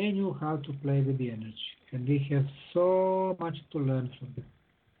 They knew how to play with the energy, and we have so much to learn from them.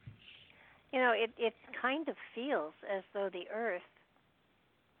 You know, it kind of feels as though the Earth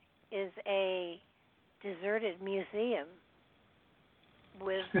is a deserted museum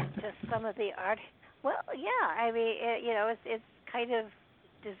with just some of the art. Well, yeah, I mean, it's kind of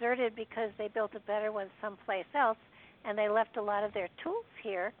deserted because they built a better one someplace else, and they left a lot of their tools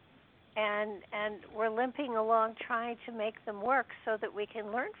here, and we're limping along trying to make them work so that we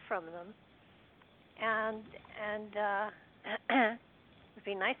can learn from them. And it'd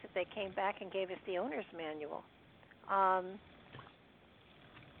be nice if they came back and gave us the owner's manual.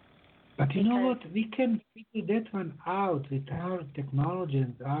 But you know what? We can figure that one out with our technology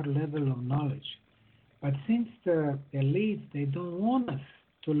and our level of knowledge. But since the elites, they don't want us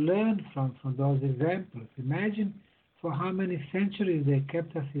to learn from those examples. Imagine for how many centuries they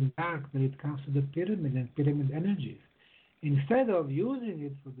kept us in dark when it comes to the pyramid and pyramid energies. Instead of using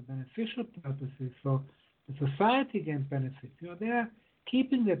it for the beneficial purposes, so the society can benefit, they are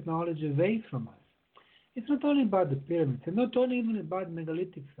keeping that knowledge away from us. It's not only about the pyramids, and not only even about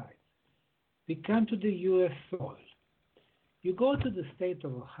megalithic sites. We come to the U.S. soil. You go to the state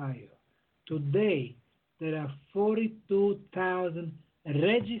of Ohio. Today, there are 42,000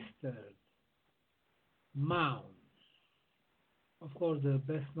 registered mounds. Of course, the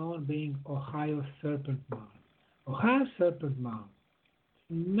best known being Ohio Serpent Mound. Ohio Serpent Mound,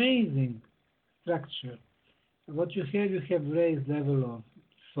 amazing structure. What you have raised level of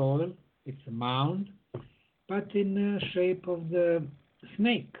soil. It's a mound, but in the shape of the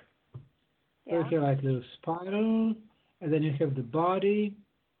snake. Yeah. So you have like a little spiral, and then you have the body,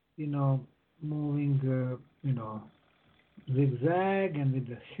 moving, zigzag, and with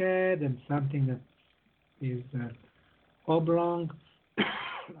the head and something that is oblong.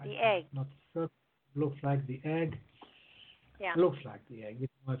 The egg. Not circle, looks like the egg. Yeah. Looks like the egg. We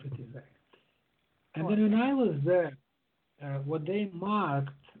don't know if it is egg. And then when I was there, what they marked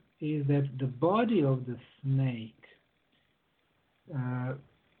is that the body of the snake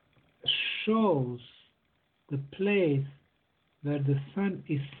shows the place where the sun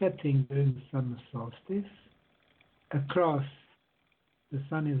is setting during the summer solstice. Across, the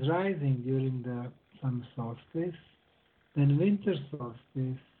sun is rising during the summer solstice, then winter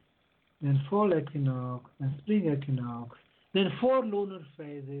solstice, then fall equinox, then spring equinox, then 4 lunar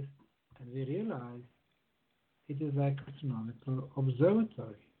phases, and we realize it is like astronomical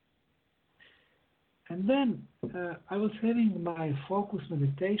observatory. And then I was having my focus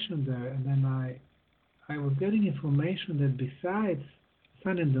meditation there, and then I was getting information that besides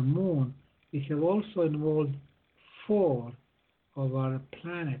sun and the moon, we have also involved 4 of our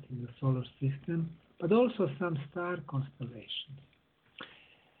planets in the solar system, but also some star constellations.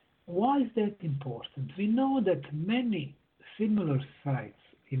 Why is that important? We know that many similar sites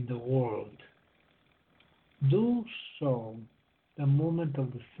in the world do show the movement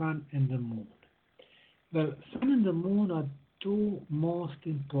of the sun and the moon. Well, sun and the moon are 2 most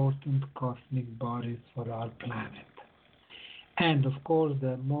important cosmic bodies for our planet. And of course,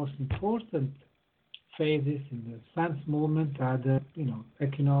 the most important phases in the sun's movement are the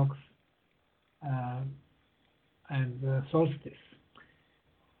equinox and the solstice.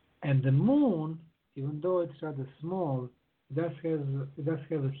 And the moon, even though it's rather small, it does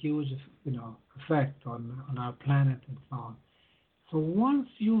have a huge effect on our planet and so on. So once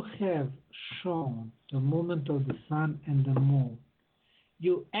you have shown the movement of the sun and the moon,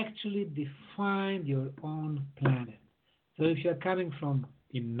 you actually define your own planet. So if you're coming from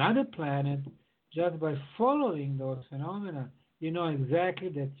another planet, just by following those phenomena, you know exactly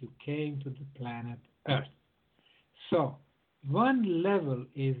that you came to the planet Earth. So one level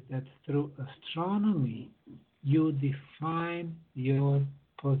is that through astronomy, you define your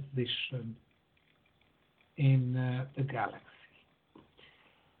position in the galaxy.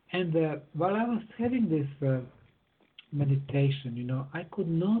 And while I was having this meditation, I could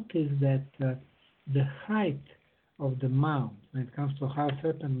notice that the height of the mound, when it comes to Ohio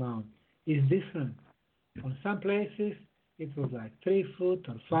Serpent Mound, is different. On some places, it was like 3 foot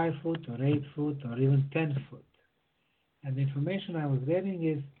or 5 foot or 8 foot or even 10 foot. And the information I was getting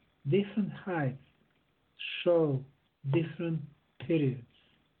is different heights show different periods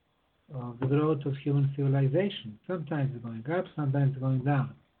of the growth of human civilization. Sometimes it's going up, sometimes it's going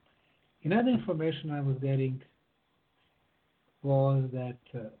down. Another information I was getting was that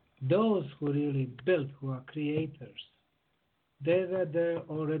those who really built, who are creators, they were there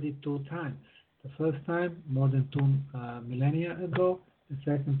already 2 times. The first time, more than 2 millennia ago. The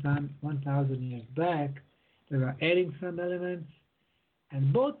second time, 1,000 years back. They were adding some elements.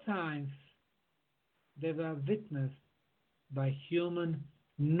 And both times, they were witnessed by human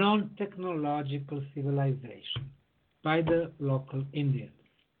non-technological civilization, by the local Indians.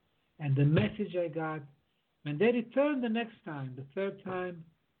 And the message I got, when they return the next time, the third time,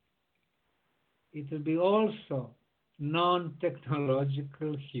 it will be also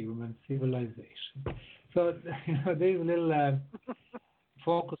non-technological human civilization. So, these little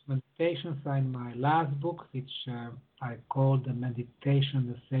focus meditations are in my last book, which I called The Meditation,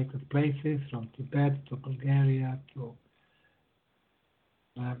 the Sacred Places, from Tibet to Bulgaria to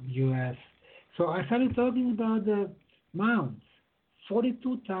US. So I started talking about the mounds.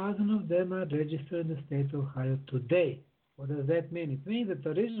 42,000 of them are registered in the state of Ohio today. What does that mean? It means that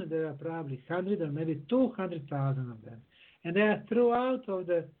originally there are probably 100 or maybe 200,000 of them. And they are throughout of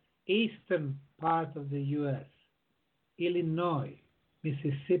the eastern part of the U.S., Illinois,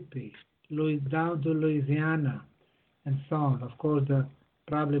 Mississippi, down to Louisiana, and so on. Of course, the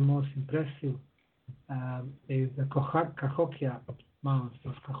probably most impressive is the Cahokia Mounds,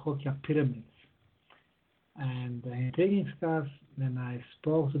 those Cahokia pyramids. And the intriguing stuff, when I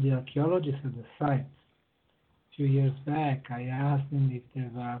spoke to the archaeologists at the site a few years back, I asked them if they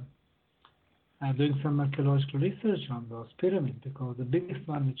were doing some archaeological research on those pyramids, because the biggest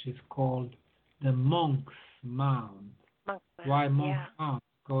one, which is called the Monk's Mound. Why Monk's Mound?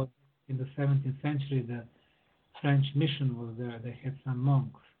 Because in the 17th century, the French mission was there. They had some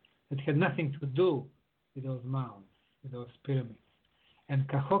monks. It had nothing to do with those mounds, with those pyramids. And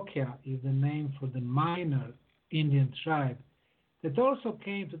Cahokia is the name for the minor Indian tribe that also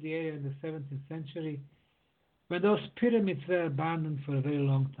came to the area in the 17th century, when those pyramids were abandoned for a very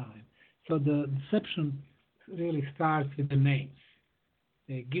long time. So the deception really starts with the names.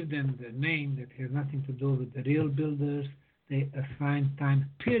 They give them the name that has nothing to do with the real builders. They assign time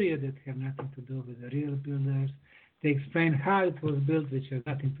period that have nothing to do with the real builders. They explain how it was built, which has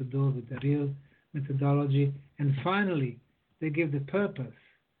nothing to do with the real methodology. And finally, they give the purpose,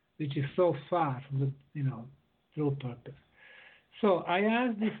 which is so far from the true purpose. So I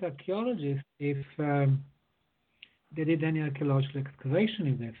asked these archaeologists if they did any archaeological excavation,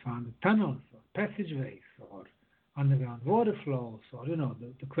 if they found tunnels or passageways or underground water flows, or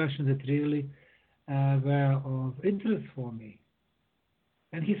the questions that really were of interest for me.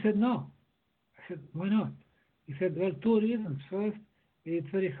 And he said no. I said, why not? He said, well, two reasons. First, it's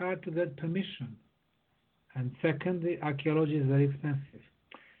very hard to get permission. And second, the archaeology is very expensive.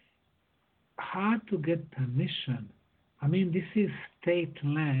 Hard to get permission. I mean, this is state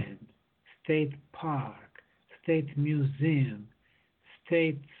land, state park, state museum,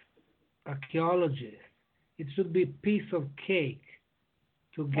 state archaeologist. It should be a piece of cake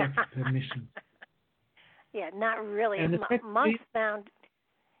to get permission. Yeah, not really. Monk's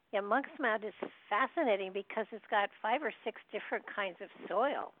Mound is fascinating because it's got 5 or 6 different kinds of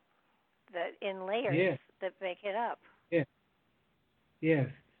soil that in layers that make it up. Yes,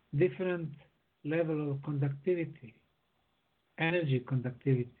 different level of conductivity, energy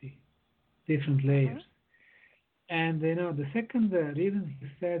conductivity, different layers. And the second reason he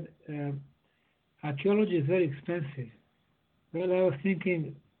said archaeology is very expensive. Well, I was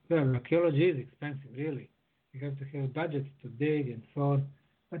thinking, archaeology is expensive, really. You have to have a budget to dig and so on.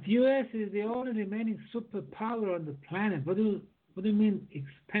 But U.S. is the only remaining superpower on the planet. What do you mean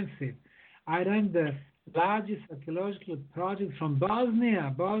expensive? I ran the largest archaeological project from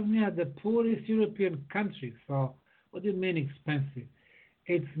Bosnia, the poorest European country. So what do you mean expensive?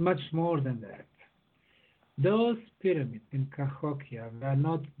 It's much more than that. Those pyramids in Cahokia were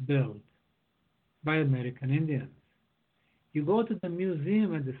not built by American Indians. You go to the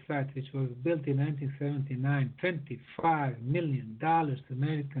museum at the site, which was built in 1979, $25 million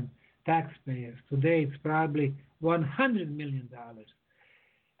American taxpayers. Today it's probably $100 million.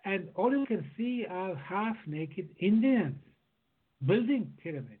 And all you can see are half-naked Indians building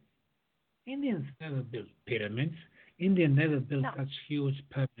pyramids. Indians never built pyramids. Indians never built such huge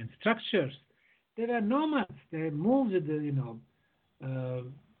permanent structures. They were nomads. They moved with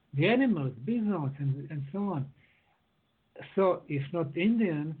the animals, bisons, and so on. So if not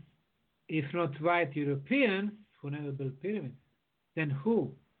Indians, if not white Europeans who never built pyramids, then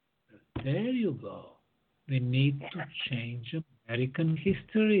who? There you go. We need to change American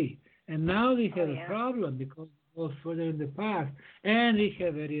history. And now we have a problem because it goes further in the past, and we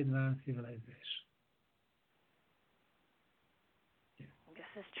have very advanced civilization.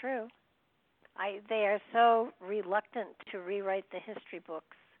 This is true. They are so reluctant to rewrite the history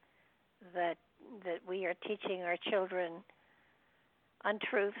books that we are teaching our children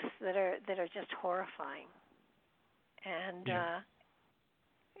untruths that are just horrifying. And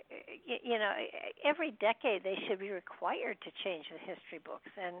every decade they should be required to change the history books.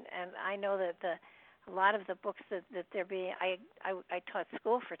 And I know that a lot of the books that they're being I taught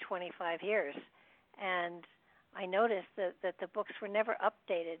school for 25 years, and I noticed that the books were never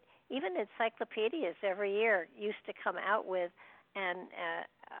updated. Even encyclopedias every year used to come out with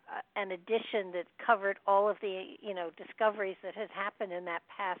an edition that covered all of the discoveries that had happened in that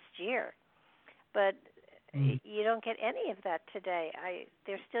past year. But you don't get any of that today.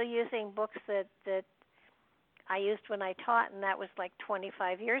 They're still using books that I used when I taught, and that was like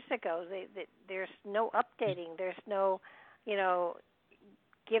 25 years ago. There's no updating. There's no,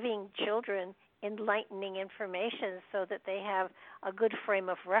 giving children enlightening information so that they have a good frame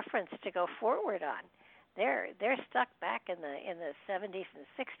of reference to go forward on. They're stuck back in the 70s and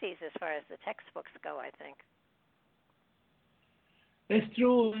 60s as far as the textbooks go, I think. That's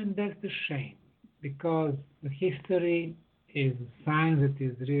true, and that's the shame, because the history is science that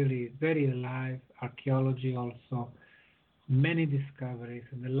is really very alive, archaeology also, many discoveries.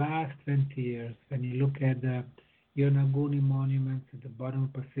 In the last 20 years, when you look at the Yonaguni monuments at the bottom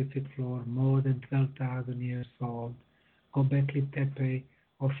of the Pacific floor, more than 12,000 years old, Göbekli Tepe,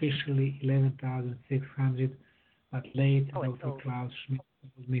 officially 11,600, but late Dr. Klaus Schmidt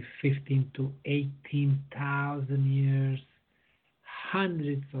told me 15 to 18,000 years,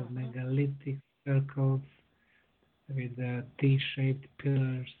 hundreds of megalithic circles with T-shaped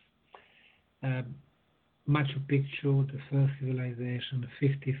pillars. Machu Picchu, the first civilization,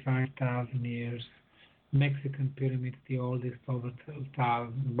 55,000 years. Mexican pyramids, the oldest, over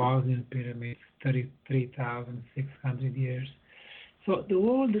 12,000. Bosnian pyramids, 33,600 years. So the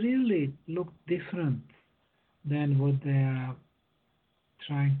world really looked different than what they are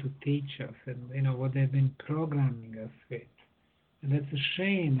trying to teach us and what they've been programming us with. And that's a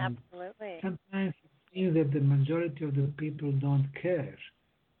shame. Absolutely. And sometimes it means that the majority of the people don't care.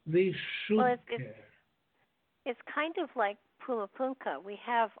 We should care. It's kind of like Puma Punka. We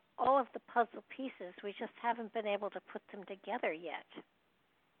have all of the puzzle pieces. We just haven't been able to put them together yet.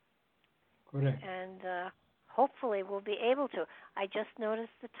 Correct. And hopefully we'll be able to. I just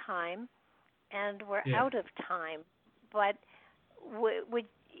noticed the time, and we're out of time. But would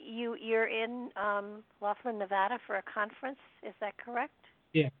you're in Laughlin, Nevada for a conference? Is that correct?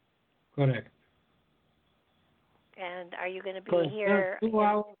 Yeah, correct. And are you going to be here? 2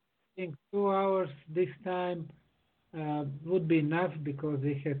 hours. I think 2 hours this time would be enough because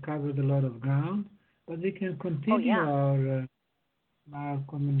we have covered a lot of ground. But we can continue our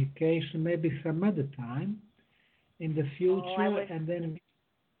communication maybe some other time in the future, and then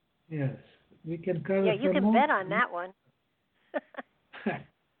we can cover. Yeah, you can bet on that one.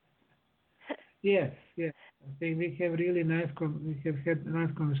 Yes. I think we have really nice. We have had a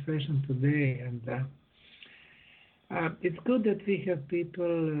nice conversation today, and it's good that we have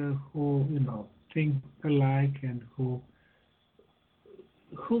people who think alike and who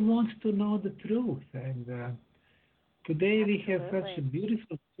wants to know the truth. And today we have such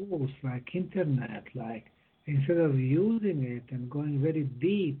beautiful tools like internet. Like instead of using it and going very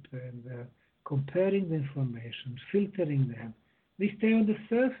deep and comparing the information, filtering them, we stay on the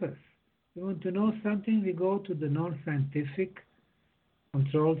surface. We want to know something, we go to the non-scientific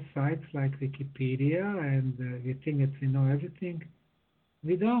controlled sites like Wikipedia, and we think that we know everything.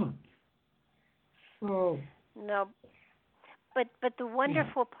 We don't. So no, but the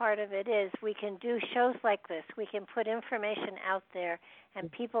wonderful part of it is we can do shows like this. We can put information out there, and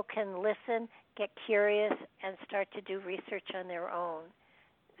people can listen, get curious, and start to do research on their own.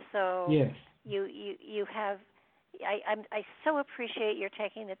 So you have. I so appreciate your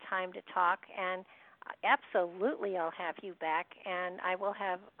taking the time to talk, and absolutely I'll have you back, and I will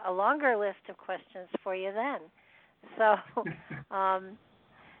have a longer list of questions for you then. So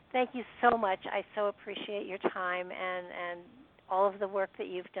thank you so much. I so appreciate your time and all of the work that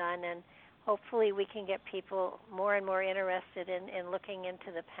you've done, and hopefully we can get people more and more interested in looking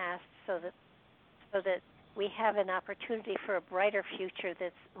into the past so that we have an opportunity for a brighter future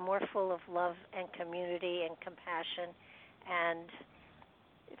that's more full of love and community and compassion, and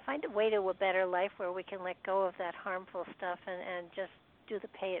find a way to a better life where we can let go of that harmful stuff and just do the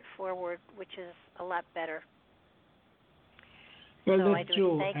pay it forward, which is a lot better. Well, so that's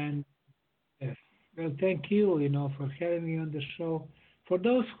true. And well, thank you, for having me on the show. For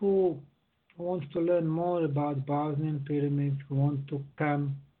those who want to learn more about Bosnian pyramids, who want to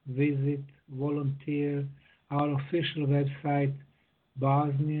come, visit, volunteer, our official website,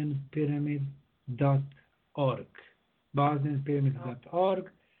 bosnianpyramid.org. bosnianpyramids.org.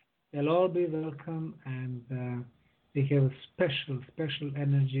 They'll all be welcome, and we have a special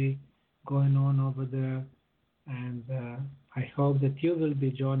energy going on over there, and I hope that you will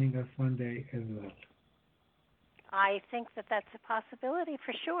be joining us one day as well. I think that's a possibility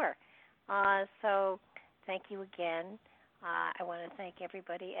for sure. So thank you again. I want to thank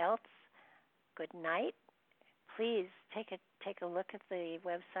everybody else. Good night. Please take a look at the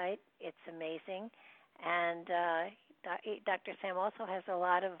website. It's amazing. And Dr. Sam also has a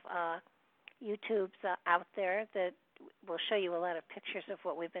lot of YouTubes out there that will show you a lot of pictures of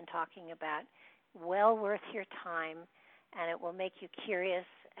what we've been talking about. Well worth your time, and it will make you curious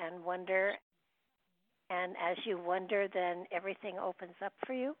and wonder. And as you wonder, then everything opens up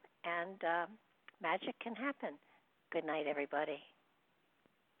for you, and magic can happen. Good night, everybody.